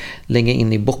vill lägga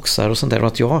in i boxar och sånt där. Och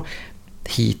att jag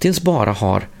hittills bara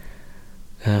har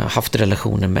haft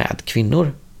relationer med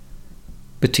kvinnor,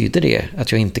 betyder det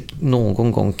att jag inte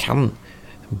någon gång kan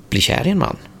bli kär i en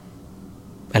man?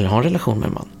 Eller ha en relation med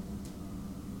en man?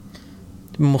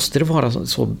 Måste det vara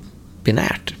så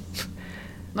binärt?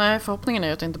 Nej, förhoppningen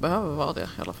är att det inte behöver vara det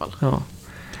i alla fall. Ja.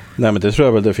 Nej, men det tror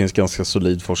jag väl det finns ganska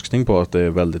solid forskning på, att det är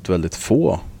väldigt, väldigt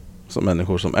få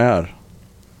människor som är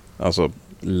alltså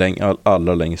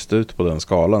allra längst ut på den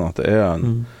skalan, att det är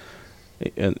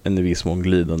en i viss mån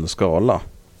glidande skala.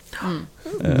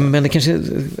 Men det kanske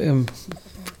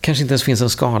inte ens finns en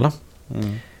skala.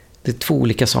 Det är två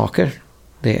olika saker.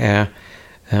 Det är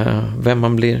vem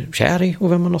man blir kär i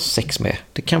och vem man har sex med.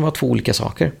 Det kan vara två olika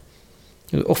saker.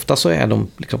 Ofta så är de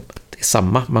liksom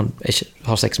samma. Man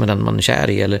har sex med den man är kär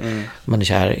i eller man är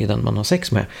kär i den man har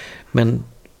sex med. Men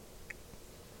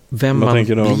vem man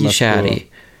blir kär i.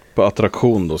 På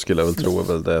attraktion då skulle jag väl tro är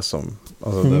väl det som...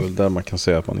 Alltså det är väl där man kan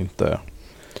säga att man inte är...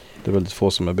 Det är väldigt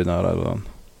få som är binära redan.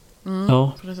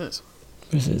 Ja,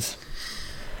 precis.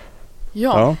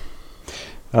 Ja,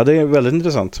 det är väldigt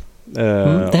intressant. Det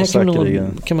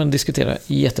här kan man diskutera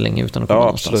jättelänge utan att komma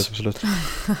någonstans. Absolut.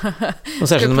 Och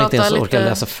särskilt om man inte ens orkar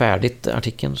läsa färdigt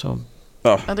artikeln. Så.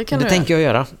 Ja, det tänker jag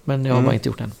göra, men jag har bara inte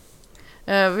gjort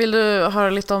det. Vill du höra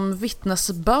lite om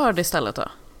vittnesbörd istället då?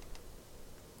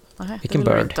 Nej, vilken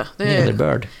bird?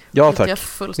 Nederbörd. Ja, tack.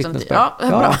 Ja,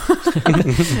 bra.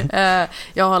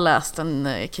 Jag har läst den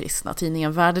kristna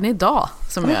tidningen Världen idag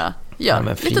som jag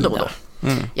gör lite då och då.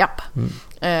 Japp.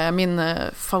 Min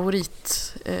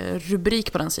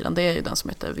favoritrubrik på den sidan, det är ju den som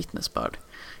heter Vittnesbörd.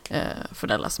 För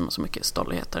där läser man så mycket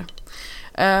stolligheter.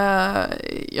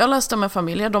 Jag läste med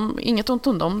familjer, inget ont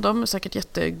om dem, de är säkert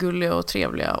jättegulliga och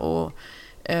trevliga och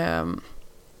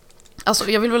alltså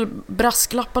jag vill väl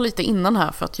brasklappa lite innan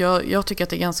här för att jag tycker att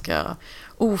det är ganska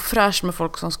ofräscht med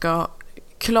folk som ska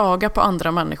klaga på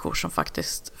andra människor som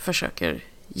faktiskt försöker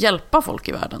hjälpa folk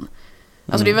i världen.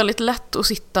 Alltså det är väldigt lätt att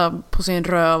sitta på sin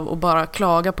röv och bara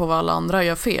klaga på vad alla andra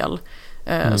gör fel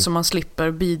så man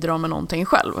slipper bidra med någonting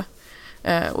själv.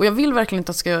 Och jag vill verkligen inte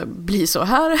att det ska bli så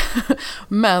här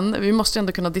men vi måste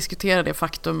ändå kunna diskutera det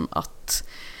faktum att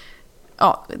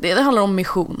det handlar om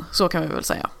mission, så kan vi väl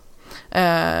säga.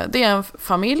 Det är en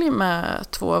familj med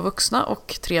 2 vuxna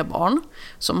och 3 barn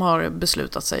som har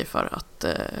beslutat sig för att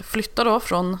flytta då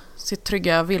från sitt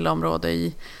trygga villaområde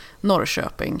i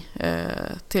Norrköping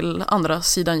till andra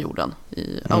sidan jorden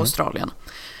i Australien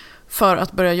för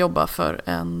att börja jobba för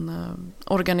en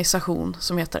organisation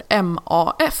som heter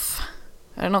MAF.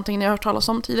 Är det någonting ni har hört talas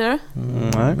om tidigare?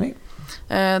 Nej.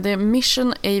 Det är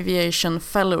Mission Aviation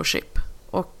Fellowship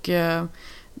och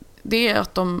det är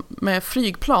att de med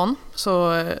flygplan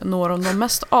så når de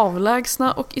mest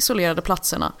avlägsna och isolerade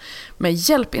platserna med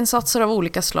hjälpinsatser av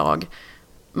olika slag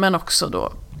men också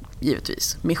då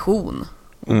givetvis mission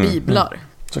och biblar.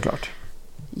 Såklart.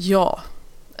 Ja.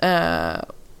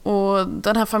 Och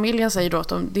den här familjen säger då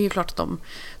att det är klart att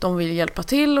de vill hjälpa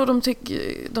till och de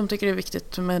tycker det är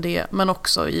viktigt med det men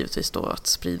också givetvis då att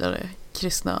sprida det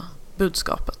kristna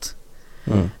budskapet.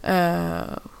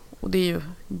 Och det är ju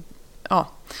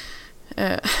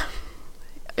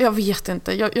jag vet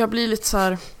inte. Jag blir lite så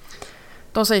här.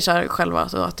 De säger så här själva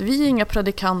att vi är inga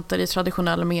predikanter i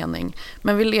traditionell mening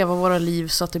men vi lever våra liv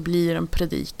så att det blir en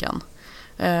predikan.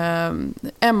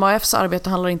 MAFs arbete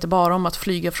handlar inte bara om att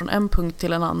flyga från en punkt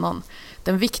till en annan.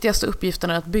 Den viktigaste uppgiften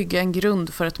är att bygga en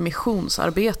grund för ett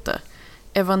missionsarbete.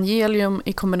 Evangelium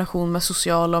i kombination med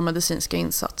sociala och medicinska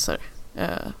insatser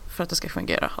för att det ska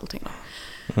fungera allting.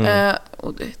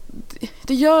 Och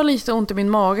det gör lite ont i min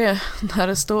mage när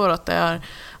det står att det är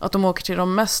att de åker till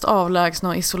de mest avlägsna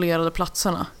och isolerade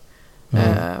platserna.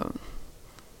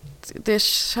 Det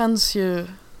känns ju,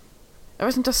 jag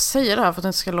vet inte hur jag säger det här för att det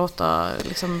inte ska låta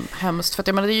liksom hemskt, för att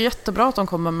jag menar, det är ju jättebra att de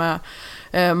kommer med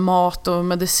mat och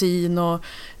medicin och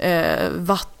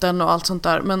vatten och allt sånt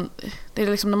där, men det är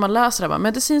liksom när man läser det här,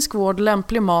 medicinsk vård,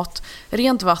 lämplig mat,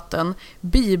 rent vatten,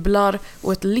 biblar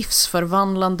och ett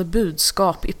livsförvandlande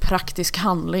budskap i praktisk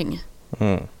handling.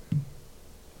 Det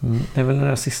är väl den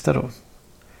där sista då?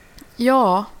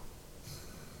 Ja.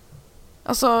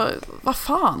 Alltså, vad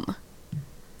fan?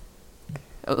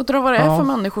 Jag undrar vad det är för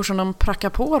människor som de prackar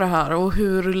på det här och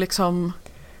hur liksom...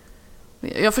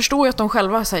 Jag förstår ju att de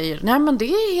själva säger nej men det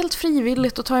är helt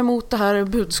frivilligt att ta emot det här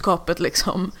budskapet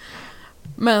liksom.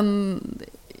 Men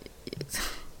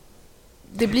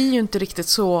det blir ju inte riktigt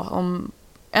så om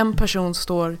en person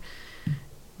står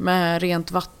med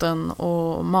rent vatten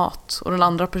och mat och den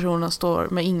andra personen står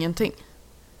med ingenting.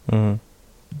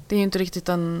 Det är ju inte riktigt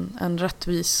en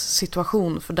rättvis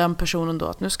situation för den personen då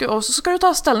att och så ska du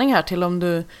ta ställning här till om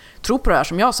du tror på det här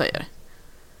som jag säger.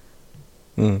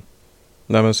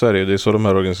 Nej men så är det ju, det är så de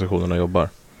här organisationerna jobbar.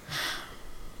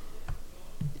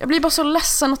 Jag blir bara så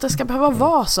ledsen att det ska behöva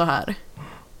vara så här.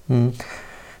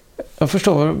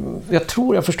 Jag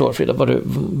tror jag förstår Frida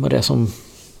vad det är som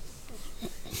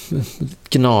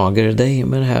gnager dig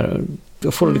med det här.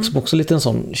 Jag får liksom också lite en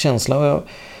sån känsla och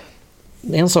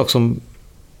en sak som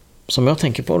jag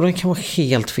tänker på, och det kan vara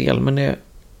helt fel, men det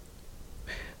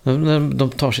när de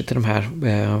tar sig till de här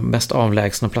mest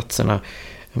avlägsna platserna,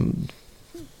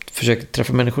 försöker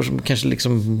träffa människor som kanske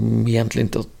liksom egentligen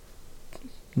inte har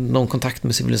någon kontakt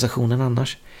med civilisationen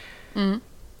annars.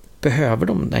 Behöver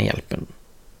de den hjälpen?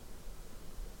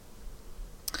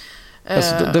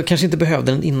 Alltså, de kanske inte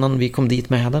behövde den innan vi kom dit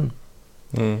med den.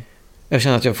 Jag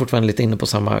känner att jag fortfarande är lite inne på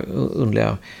samma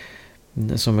underliga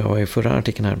som jag var i förra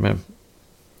artikeln här med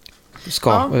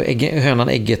hönan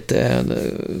ägget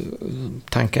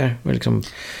tankar. Liksom,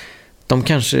 de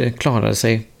kanske klarade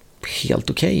sig helt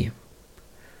okej.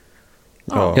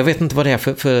 Ja. Jag vet inte vad det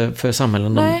är för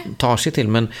samhällen de tar sig till,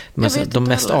 men de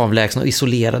mest avlägsna och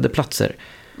isolerade platser.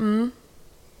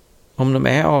 Om de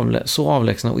är så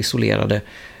avlägsna och isolerade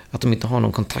att de inte har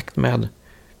någon kontakt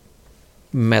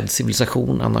med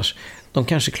civilisation annars, de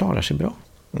kanske klarar sig bra.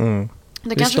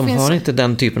 Visst, de har inte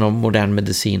den typen av modern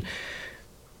medicin,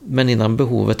 men innan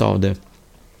behovet av det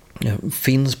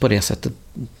finns på det sättet.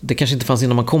 Det kanske inte fanns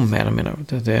innan man kom med det, menar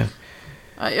jag.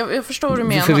 Jag förstår vad du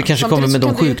menar. För vi kanske kommer med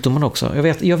de sjukdomarna också.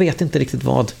 Jag vet inte riktigt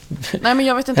vad. Nej, men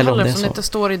jag vet inte heller, eftersom det inte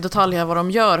står i detalj här vad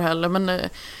de gör heller. Men,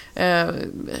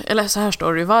 eller så här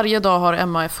står det. Varje dag har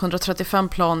MAF 135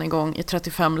 plan igång i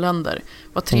 35 länder.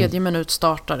 Var tredje minut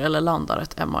startar eller landar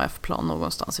ett MAF-plan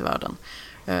någonstans i världen.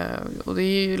 Och det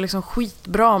är ju liksom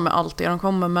skitbra med allt det de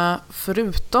kommer med,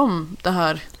 förutom det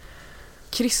här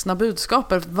kristna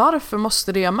budskapet. Varför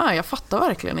måste det med? Jag fattar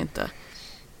verkligen inte.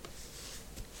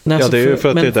 Nej, ja, det är ju för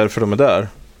att det är därför de är där.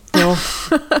 Ja,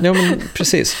 men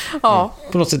precis. Ja.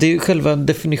 På något sätt, det är ju själva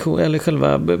definitionen eller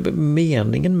själva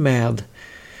meningen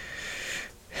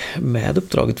med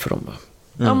uppdraget för dem.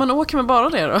 Ja, men åk med bara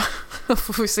det då.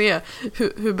 Får vi se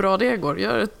hur bra det går.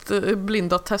 Gör ett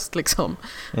blindat test liksom.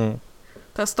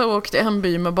 Testa och åk till en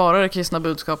by med bara det kristna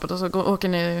budskapet och så åker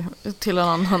ni till en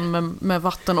annan med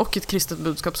vatten och ett kristet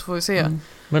budskap, så får vi se.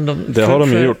 Men det har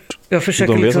de ju gjort. Jag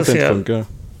försöker de vet liksom att det inte funkar.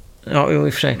 Ja, i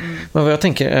och för sig. Men vad jag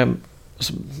tänker är,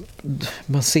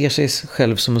 man ser sig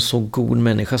själv som en så god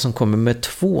människa som kommer med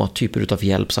 2 typer av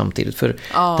hjälp samtidigt. För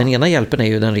den ena hjälpen är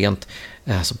ju den rent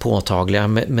alltså påtagliga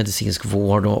medicinsk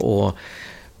vård och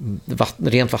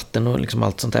rent vatten och liksom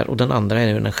allt sånt där. Och den andra är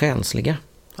ju den själsliga.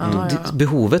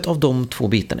 Behovet av de 2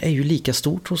 bitarna är ju lika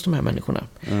stort hos de här människorna.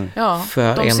 Ja,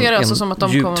 för de ser det alltså som att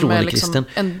de kommer med liksom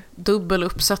en dubbel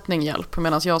uppsättning hjälp,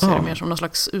 medan jag ser det mer som någon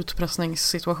slags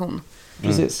utpressningssituation.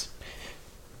 Precis.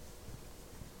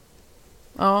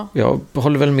 Ja. Jag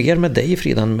håller väl mer med dig,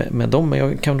 Frida, med dem, men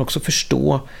jag kan också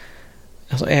förstå,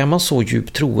 alltså är man så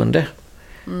djupt troende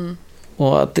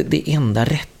och att det enda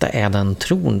rätta är den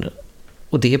tron,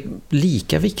 och det är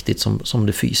lika viktigt som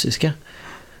det fysiska,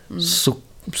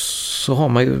 så har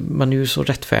man är ju så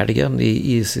rättfärdigande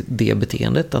i det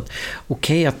beteendet att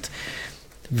okej, att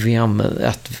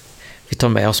vi tar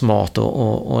med oss mat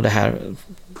och det här,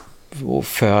 och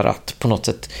för att på något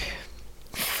sätt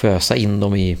fösa in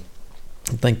dem i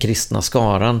den kristna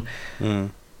skaran,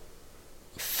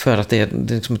 för att det är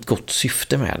liksom ett gott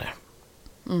syfte med det.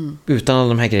 Utan alla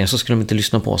de här grejerna så skulle de inte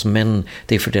lyssna på oss, men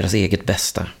det är för deras eget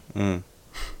bästa.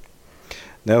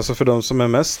 Nej, alltså för de som är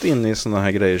mest inne i såna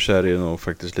här grejer så är det ju nog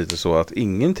faktiskt lite så att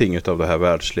ingenting utav det här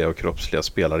världsliga och kroppsliga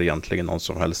spelar egentligen någon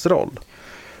som helst roll.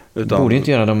 Borde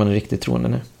inte göra det om man är riktigt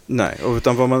troende. Nej,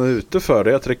 utan vad man är ute för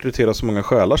är att rekrytera så många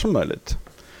själar som möjligt.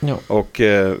 Ja. Och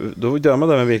då gör man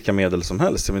det med vilka medel som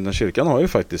helst. Men kyrkan har ju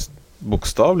faktiskt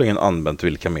bokstavligen använt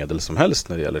vilka medel som helst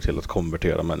när det gäller till att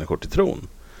konvertera människor till tron.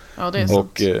 Ja, det är sant.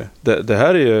 Och det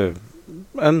här är ju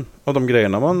en av de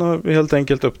grejerna man har helt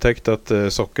enkelt upptäckt, att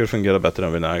socker fungerar bättre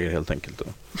än vinäger helt enkelt.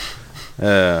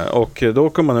 Och då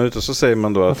kommer man ut och så säger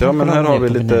man då att men här har vi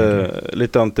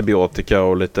lite antibiotika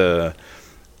och lite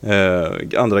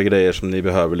andra grejer som ni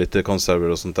behöver, lite konserver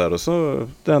och sånt där, och så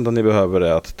det enda ni behöver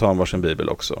är att ta en varsin bibel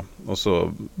också, och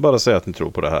så bara säga att ni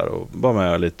tror på det här och vara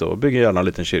med lite och bygga gärna en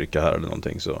liten kyrka här eller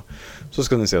någonting, så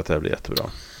ska ni se att det här blir jättebra.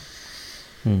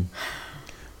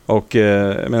 Och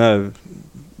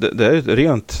det är ett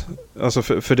rent, alltså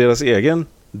för deras egen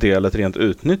del, ett rent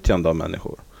utnyttjande av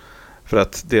människor. För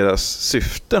att deras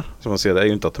syfte, som man ser det, är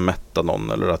ju inte att mätta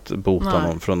någon eller att bota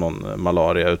någon från någon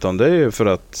malaria, utan det är ju för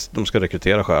att de ska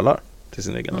rekrytera själar till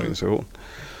sin egen organisation.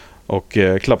 Och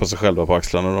klappa sig själva på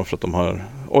axlarna då, för att de har,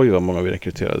 oj vad många vi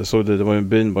rekryterade. Så det var ju,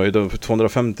 byn var ju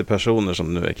 250 personer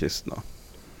som nu är kristna.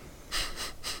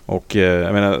 Och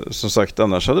jag menar, som sagt,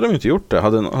 annars hade de inte gjort det.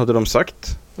 Hade de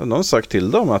sagt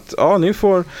till dem att ni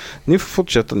får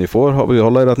fortsätta, ni får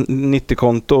hålla ert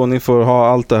 90-konto och ni får ha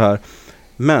allt det här.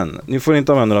 Men ni får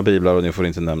inte använda några biblar och ni får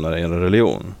inte nämna er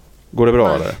religion. Går det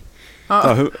bra eller?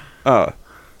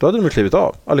 Då hade de klivit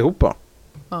av, allihopa.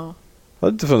 Det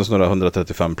hade inte funnits några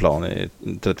 135 plan i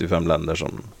 35 länder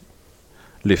som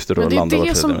lyfter och landar var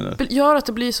 30 minut. Det gör att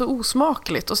det blir så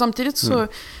osmakligt. Och samtidigt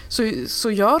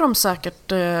så gör de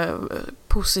säkert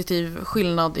positiv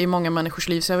skillnad i många människors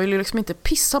liv. Så jag vill ju liksom inte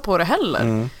pissa på det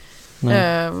heller.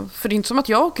 För det är inte som att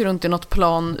jag åker runt i något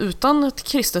plan utan ett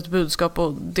kristet budskap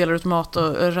och delar ut mat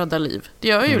och räddar liv. Det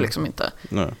gör jag ju liksom inte.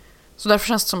 Så därför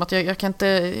känns det som att jag kan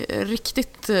inte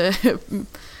riktigt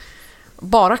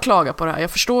bara klaga på det här.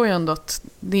 Jag förstår ju ändå att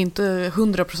det är inte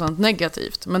 100%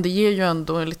 negativt, men det ger ju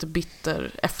ändå en lite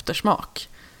bitter eftersmak.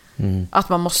 Att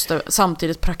man måste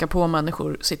samtidigt pracka på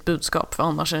människor sitt budskap, för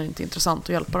annars är det inte intressant att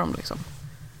hjälpa dem liksom.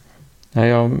 Ja,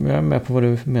 jag är med på vad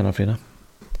du menar, Frida.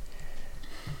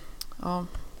 Ja.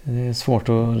 Det är svårt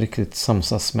att riktigt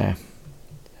samsas med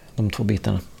de två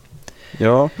bitarna.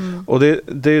 Ja, och det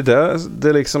är ju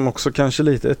det liksom också kanske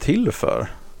lite är till för.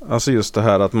 Alltså just det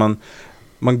här att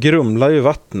man grumlar ju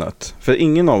vattnet. För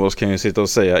ingen av oss kan ju sitta och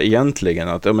säga egentligen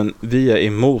att vi är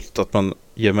emot att man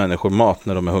ger människor mat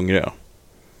när de är hungriga.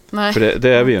 Nej. För det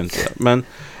är vi ju inte. Men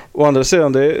å andra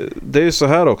sidan, det är ju så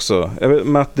här också.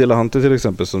 Matt Dillahunty till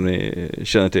exempel, som ni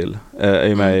känner till, är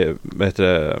ju med i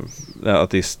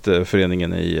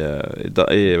ateistföreningen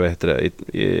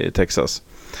i Texas.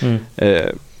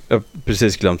 Jag har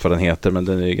precis glömt vad den heter, men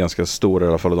den är ju ganska stor i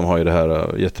alla fall, och de har ju det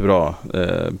här jättebra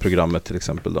programmet till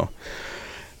exempel då.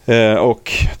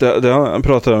 Och han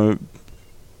pratar om,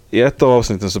 i ett av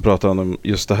avsnitten så pratar han om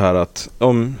just det här att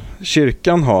om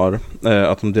kyrkan har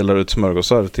att de delar ut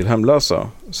smörgåsar till hemlösa,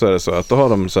 så är det så att då har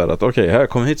de så här att okej, här,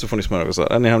 kom hit så får ni smörgåsar.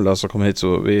 Är ni hemlösa, kom hit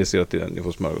så vi ser att ni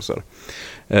får smörgåsar.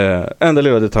 Enda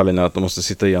lilla detaljen är att de måste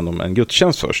sitta igenom en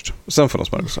gudstjänst först, och sen får de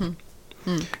smörgåsar.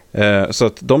 Så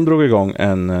att de drog igång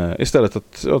istället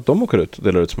att de åker ut och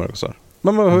delar ut smörgåsar.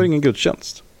 Men man behöver ingen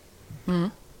gudstjänst.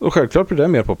 Och självklart blir det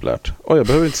mer populärt. Och jag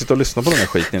behöver inte sitta och lyssna på den här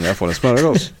skiten när jag får en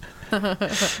smörgås.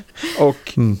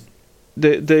 Och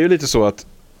det är ju lite så att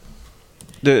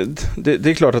det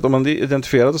är klart att om man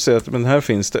identifierar och säger att men här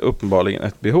finns det uppenbarligen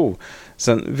ett behov.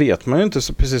 Sen vet man ju inte,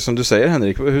 så precis som du säger,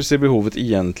 Henrik, hur ser behovet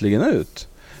egentligen ut?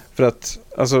 För att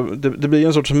alltså, det blir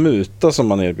en sorts muta som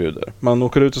man erbjuder. Man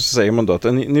åker ut och så säger man då att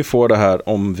ni får det här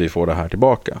om vi får det här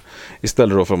tillbaka.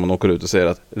 Istället då för att man åker ut och säger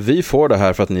att vi får det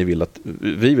här för att vi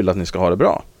vill att ni ska ha det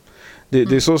bra.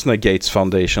 Det är så sådana Gates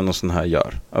Foundation och sådana här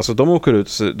gör. Alltså de åker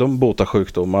ut, de botar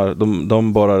sjukdomar,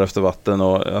 de borrar efter vatten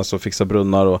och alltså fixar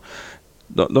brunnar och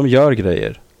de gör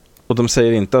grejer. Och de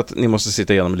säger inte att ni måste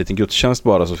sitta igenom en liten gudstjänst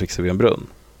bara så fixar vi en brunn.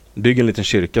 Bygg en liten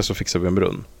kyrka så fixar vi en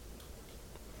brunn.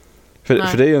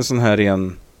 För det är ju en sån här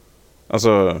ren,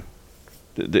 alltså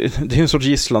det är en sorts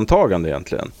gisslantagande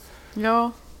egentligen.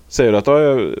 Ja. Säger du att det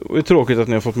är tråkigt att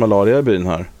ni har fått malaria i byn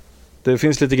här. Det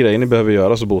finns lite grejer ni behöver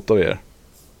göra så botar vi er.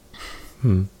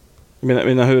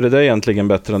 Men hur är det egentligen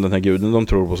bättre än den här guden de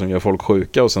tror på som gör folk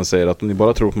sjuka och sen säger att om ni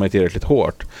bara tror på mig tillräckligt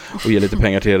hårt och ger lite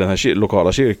pengar till den här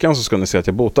lokala kyrkan så ska ni se att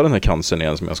jag botar den här cancern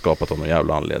igen som jag har skapat av någon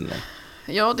jävla anledning.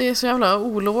 Ja, det är så jävla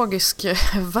ologisk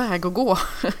väg att gå,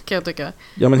 kan jag tycka.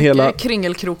 Ja, men hela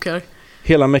kringelkrokar.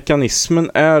 Hela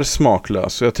mekanismen är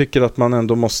smaklös och jag tycker att man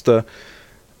ändå måste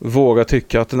våga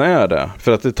tycka att den är det.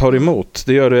 För att det tar emot,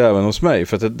 det gör det även hos mig.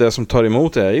 För att det som tar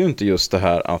emot är ju inte just det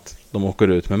här att de åker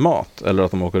ut med mat eller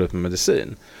att de åker ut med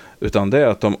medicin. Utan det är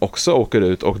att de också åker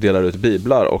ut och delar ut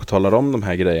biblar och talar om de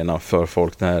här grejerna för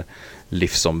folk, den här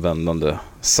livsomvändande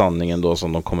sanningen då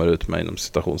som de kommer ut med inom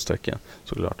citationstecken,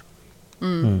 såklart.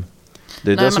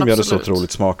 Det är det som gör det så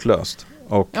otroligt smaklöst.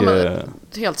 Och, ja, men,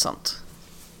 helt sant.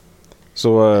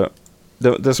 Så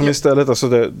det som istället, alltså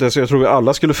det som jag tror vi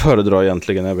alla skulle föredra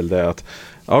egentligen är väl det att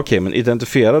okej, men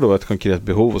identifiera då ett konkret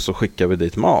behov och så skickar vi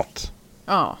dit mat.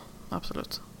 Ja,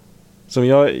 absolut. Som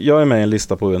jag är med i en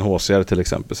lista på UNHCR till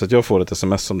exempel, så att jag får ett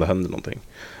sms om det händer någonting.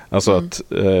 Alltså att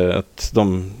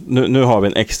nu har vi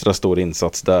en extra stor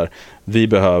insats där vi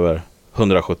behöver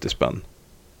 170 spänn.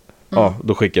 Ja,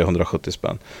 då skickar jag 170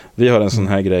 spänn. Vi har en sån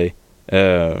här grej.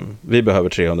 Vi behöver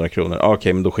 300 kronor.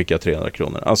 Okej, men då skickar jag 300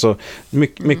 kronor. Alltså,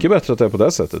 mycket bättre att det är på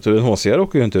det sättet. UNHCR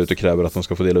åker ju inte ut och kräver att de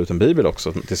ska få dela ut en bibel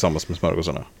också tillsammans med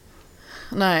smörgåsarna.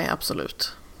 Nej,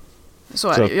 absolut. Så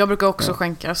är det. Jag brukar också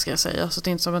skänka, ska jag säga. Så det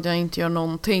är inte som att jag inte gör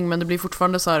någonting. Men det blir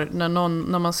fortfarande så här,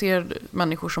 när man ser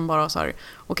människor som bara så här,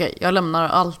 okej, jag lämnar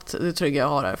allt det trygga jag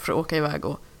har här för att åka iväg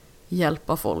och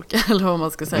hjälpa folk, eller vad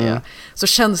man ska säga, så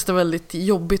känns det väldigt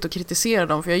jobbigt att kritisera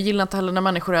dem, för jag gillar inte heller när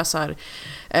människor är så här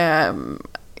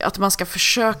att man ska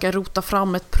försöka rota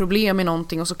fram ett problem i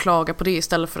någonting och så klaga på det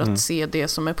istället för att se det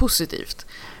som är positivt.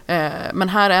 Men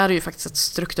här är det ju faktiskt ett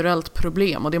strukturellt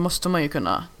problem och det måste man ju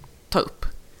kunna ta upp.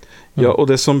 Ja, och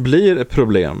det som blir ett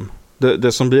problem,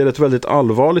 det som blir ett väldigt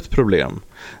allvarligt problem,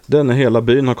 det är när hela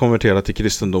byn har konverterat till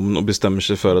kristendomen och bestämmer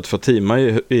sig för att Fatima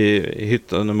i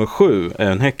hytta nummer 7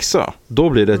 är en häxa. Då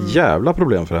blir det ett jävla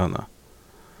problem för henne.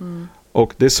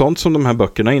 Och det är sånt som de här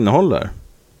böckerna innehåller.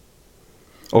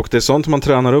 Och det är sånt man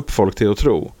tränar upp folk till att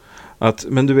tro. Att,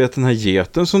 men du vet den här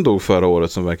geten som dog förra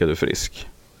året som verkade frisk.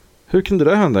 Hur kunde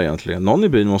det hända egentligen? Någon i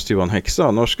byn måste ju vara en häxa,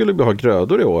 annars skulle vi ha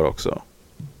grödor i år också.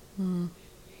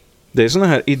 det är såna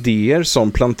här idéer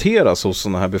som planteras hos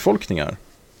såna här befolkningar.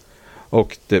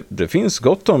 Och det finns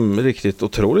gott om riktigt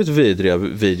otroligt vidriga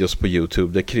videos på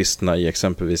YouTube där kristna i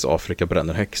exempelvis Afrika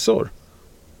bränner häxor.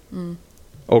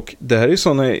 Och det här är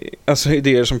såna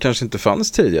idéer som kanske inte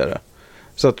fanns tidigare.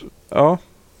 Så att, ja,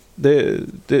 det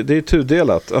är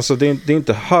tudelat. Alltså det är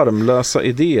inte harmlösa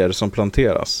idéer som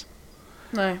planteras.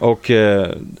 Nej. Och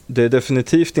det är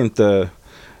definitivt inte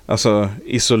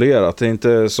isolerat. Det är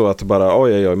inte så att bara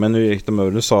oj, men nu gick de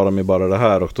över, nu sa de ju bara det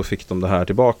här och då fick de det här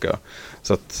tillbaka.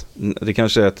 Så att det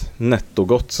kanske är ett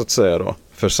nettogott så att säga då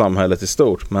för samhället i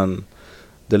stort, men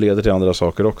det leder till andra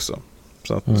saker också.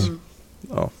 Så att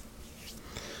ja.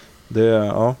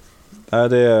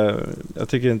 Jag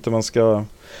tycker inte man ska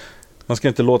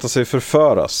inte låta sig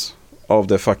förföras av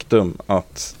det faktum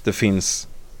att det finns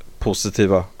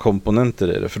positiva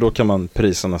komponenter i det, för då kan man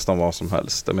prisa nästan vad som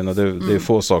helst. Jag menar, det är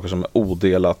få saker som är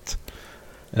odelat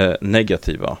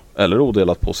negativa eller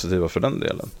odelat positiva för den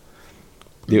delen.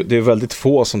 Det är väldigt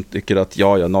få som tycker att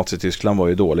Nazityskland var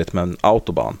ju dåligt, men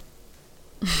Autobahn.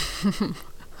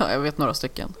 Ja, jag vet några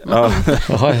stycken. Ja.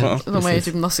 De är ju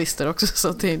typ nazister också, så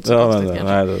det är inte så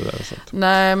konstigt.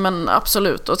 Nej, men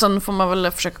absolut. Och sen får man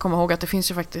väl försöka komma ihåg att det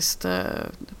finns ju faktiskt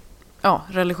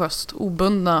religiöst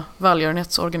obundna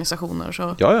välgörenhetsorganisationer.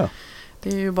 Så det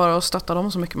är ju bara att stötta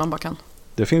dem så mycket man bara kan.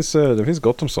 Det finns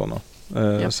gott om sådana.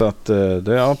 Så att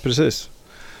precis.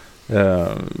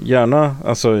 Gärna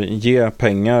ge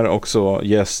pengar och så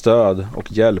ge stöd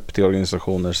och hjälp till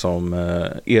organisationer som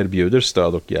erbjuder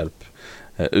stöd och hjälp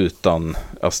utan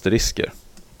asterisker.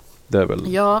 Det är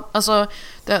väl... Ja,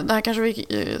 det här kanske vi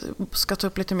ska ta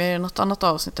upp lite mer i något annat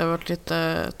avsnitt. Det har varit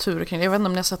lite turer kring det. Jag vet inte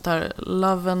om ni har sett det här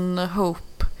Love and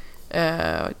Hope,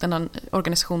 den här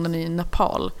organisationen i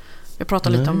Nepal. Vi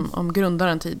pratade lite om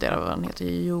grundaren tidigare. Han heter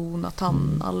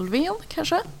Jonathan Alvén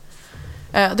kanske.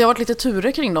 Det har varit lite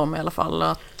turer kring dem i alla fall.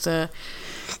 Att,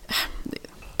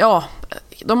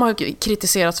 de har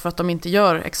kritiserats för att de inte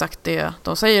gör exakt det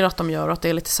de säger att de gör, och att det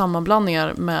är lite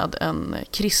sammanblandningar med en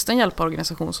kristen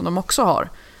hjälporganisation som de också har,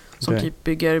 som typ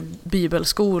bygger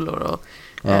bibelskolor och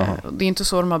det är inte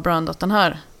så de har brandat den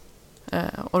här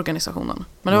organisationen.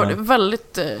 Men det har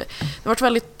varit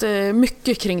väldigt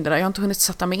mycket kring det där. Jag har inte hunnit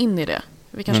sätta mig in i det.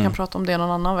 Vi kanske kan prata om det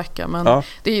någon annan vecka, men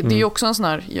det är ju också en sån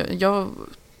här, jag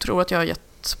tror att jag har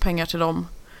gett pengar till dem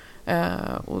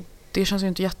och det känns ju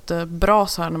inte jättebra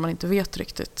så här när man inte vet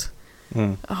riktigt.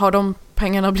 Har de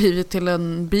pengarna blivit till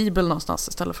en bibel någonstans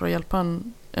istället för att hjälpa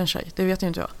en tjej? Det vet ju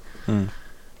inte jag.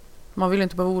 Man vill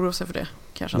inte bara oroa sig för det,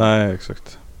 kanske. Nej,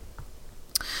 exakt.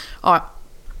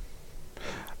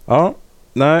 Ja,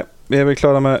 nej, vi är väl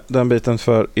klara med den biten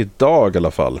för idag i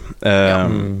alla fall.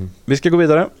 Vi ska gå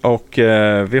vidare och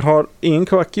vi har ingen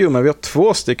kvack men vi har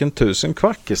 2 1000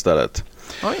 kvack istället.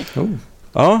 Oj.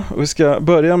 Ja, vi ska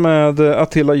börja med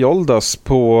Attila Joldas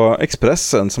på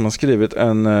Expressen som har skrivit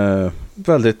en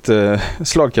väldigt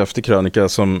slagkraftig krönika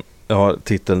som har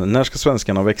titeln När ska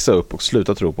svenskarna växa upp och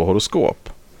sluta tro på horoskop?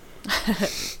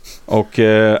 Och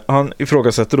han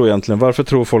ifrågasätter då egentligen varför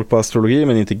tror folk på astrologi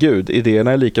men inte Gud?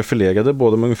 Idéerna är lika förlegade,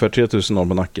 båda med ungefär 3000 år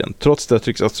på nacken. Trots det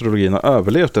tycks astrologin ha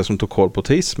överlevt det som tog koll på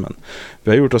teismen.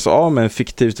 Vi har gjort oss av med en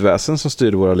fiktivt väsen som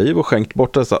styr våra liv och skänkt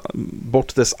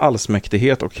bort dess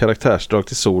allsmäktighet och karaktärsdrag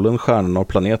till solen, stjärnorna och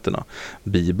planeterna.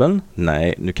 Bibeln?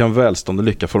 Nej, nu kan välstånd och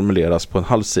lycka formuleras på en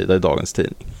halvsida i dagens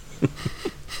tidning.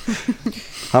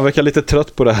 Han verkar lite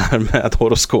trött på det här med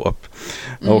horoskop.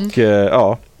 Och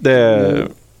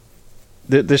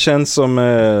det känns som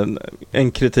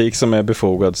en kritik som är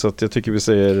befogad, så att jag tycker vi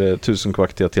säger 1000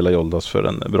 kvack till Attila Joldas för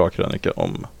en bra krönika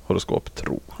om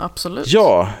horoskoptro. Absolut.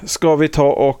 Ja, ska vi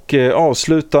ta och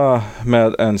avsluta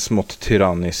med en smått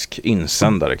tyrannisk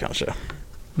insändare kanske?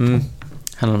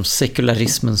 Handlar om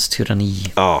sekularismens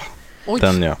tyranni. Ja,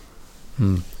 den ja.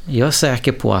 Jag är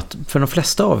säker på att för de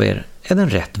flesta av er är det en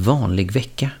rätt vanlig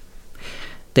vecka.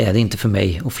 Det är det inte för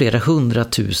mig och flera 100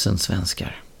 000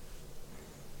 svenskar.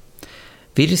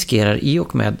 Vi riskerar i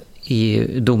och med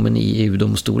domen i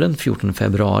EU-domstolen 14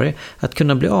 februari att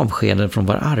kunna bli avskedade från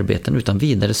våra arbeten utan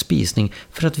vidare spisning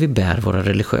för att vi bär våra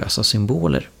religiösa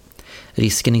symboler.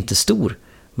 Risken är inte stor,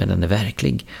 men den är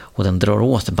verklig och den drar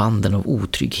åt banden av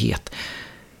otrygghet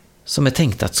som är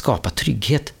tänkt att skapa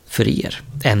trygghet för er,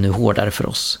 ännu hårdare för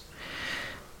oss.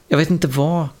 Jag vet inte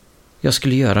vad jag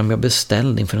skulle göra om jag blev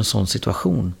inför en sån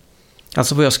situation.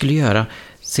 Alltså vad jag skulle göra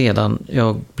sedan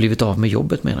jag blivit av med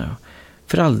jobbet, menar jag.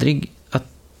 För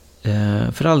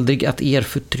aldrig att er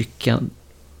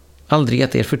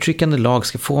förtryckande lag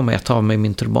ska få mig att ta av mig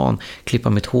min turban, klippa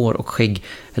mitt hår och skägg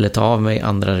eller ta av mig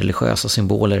andra religiösa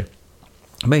symboler.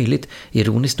 Möjligt,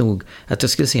 ironiskt nog, att jag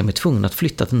skulle se mig tvungen att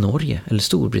flytta till Norge eller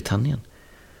Storbritannien.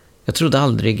 Jag trodde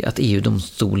aldrig att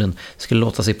EU-domstolen skulle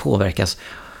låta sig påverkas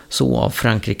så av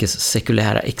Frankrikes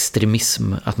sekulära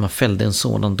extremism att man fällde en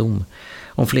sådan dom.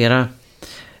 Om flera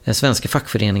svenska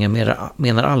fackföreningar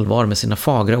menar allvar med sina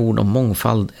fagra ord om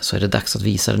mångfald så är det dags att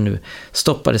visa det nu.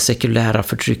 Stoppa det sekulära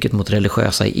förtrycket mot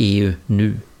religiösa i EU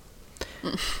nu.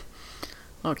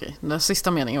 Okej, den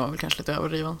sista meningen var väl kanske lite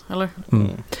överdriven, eller?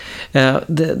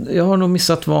 Jag har nog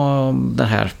missat vad den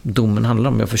här domen handlar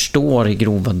om. Jag förstår i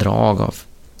grova drag av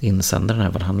insändaren här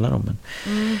vad det handlar om. Men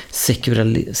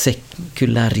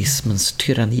sekularismens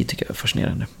tyranni tycker jag är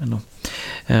fascinerande.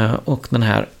 Och den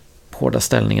här hårda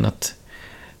ställningen att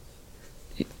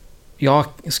jag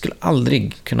skulle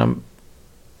aldrig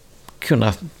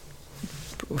kunna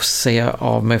säga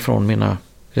av mig från mina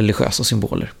religiösa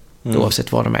symboler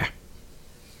oavsett vad de är.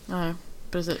 Nej,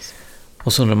 precis.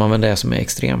 Och så undrar man vem det är som är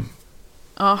extrem.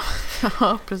 Ja,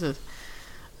 precis.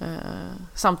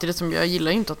 Samtidigt som jag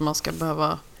gillar inte att man ska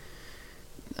behöva,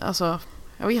 alltså,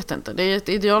 jag vet inte. Det är ett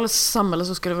idealiskt samhälle,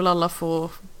 så skulle väl alla få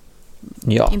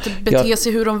inte bete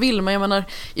sig hur de vill. Men jag menar,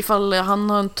 ifall han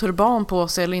har en turban på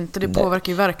sig eller inte, det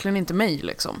påverkar ju verkligen inte mig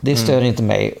liksom. Det stör inte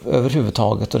mig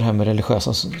överhuvudtaget, och det här med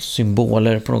religiösa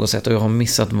symboler på något sätt. Och jag har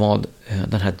missat vad den här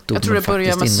domen faktiskt innebär. Jag tror det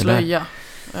börjar med slöja.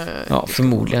 Ja,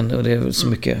 förmodligen. Och det är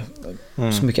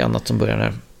så mycket annat som börjar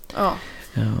där.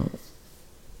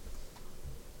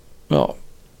 Ja.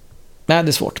 Nej, det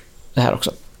är svårt. Det här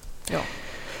också.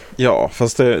 Ja,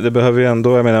 fast det behöver ju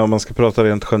ändå, jag menar, om man ska prata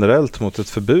rent generellt mot ett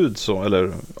förbud så,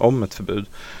 eller om ett förbud,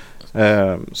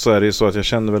 så är det ju så att jag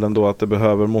känner väl ändå att det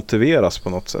behöver motiveras på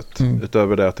något sätt.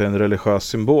 Utöver det att det är en religiös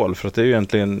symbol, för att det är ju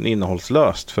egentligen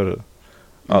innehållslöst för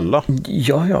alla.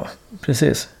 Ja,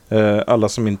 precis. Alla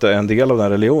som inte är en del av den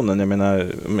religionen. Jag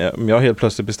menar, om jag helt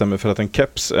plötsligt bestämmer för att en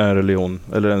keps är en religion,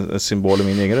 eller en symbol i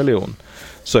min egen religion,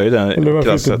 så är det en eller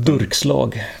varför ett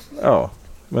durkslag. Ja,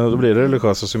 men då blir det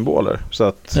religiösa symboler. Så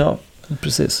att, ja,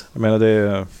 precis. Jag menar, det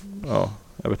är,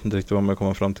 jag vet inte riktigt vad man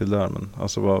kommer fram till där, men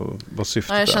alltså vad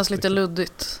syftet är. Det känns lite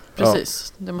luddigt.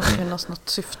 Precis. Det måste finnas något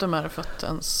syfte med det för att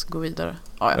ens gå vidare.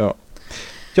 Ja.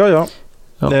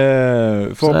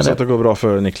 Får hoppas att det går bra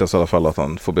för Niklas i alla fall, att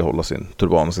han får behålla sin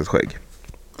turban och sitt skägg.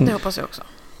 Det hoppas jag också.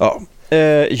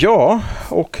 Ja,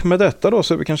 och med detta då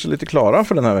så är vi kanske lite klara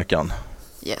för den här veckan.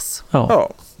 Yes.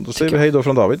 Ja, då säger vi hej då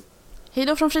från David. Hej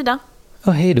då från Frida.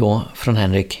 Och hej då från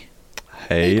Henrik.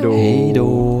 Hej då. Hej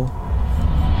då.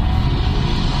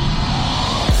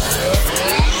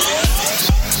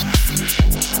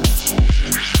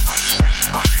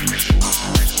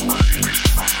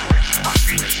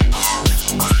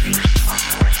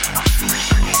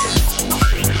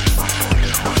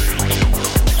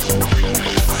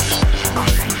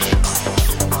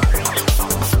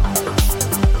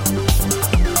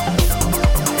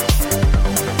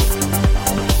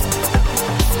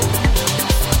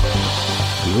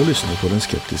 Du lyssnar på den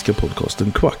skeptiska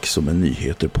podcasten Quack, som är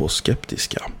nyheter på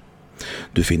skeptiska.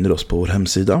 Du finner oss på vår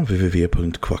hemsida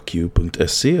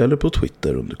www.quacku.se eller på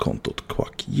Twitter under kontot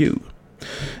quacku.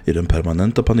 I den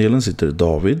permanenta panelen sitter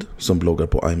David, som bloggar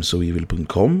på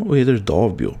imsoevil.com och heter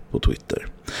Davbio på Twitter.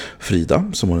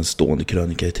 Frida, som har en stående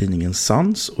krönika i tidningen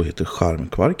Sans och heter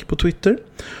Charmkvark på Twitter.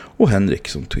 Och Henrik,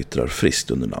 som twittrar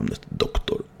friskt under namnet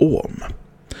Dr. Ohm.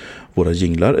 Våra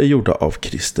jinglar är gjorda av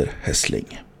Christer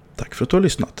Hessling. Tack för att du har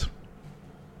lyssnat.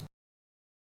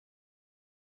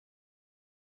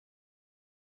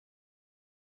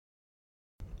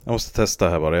 Jag måste testa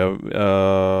här bara.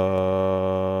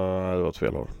 Det var ett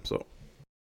fel håll. Så.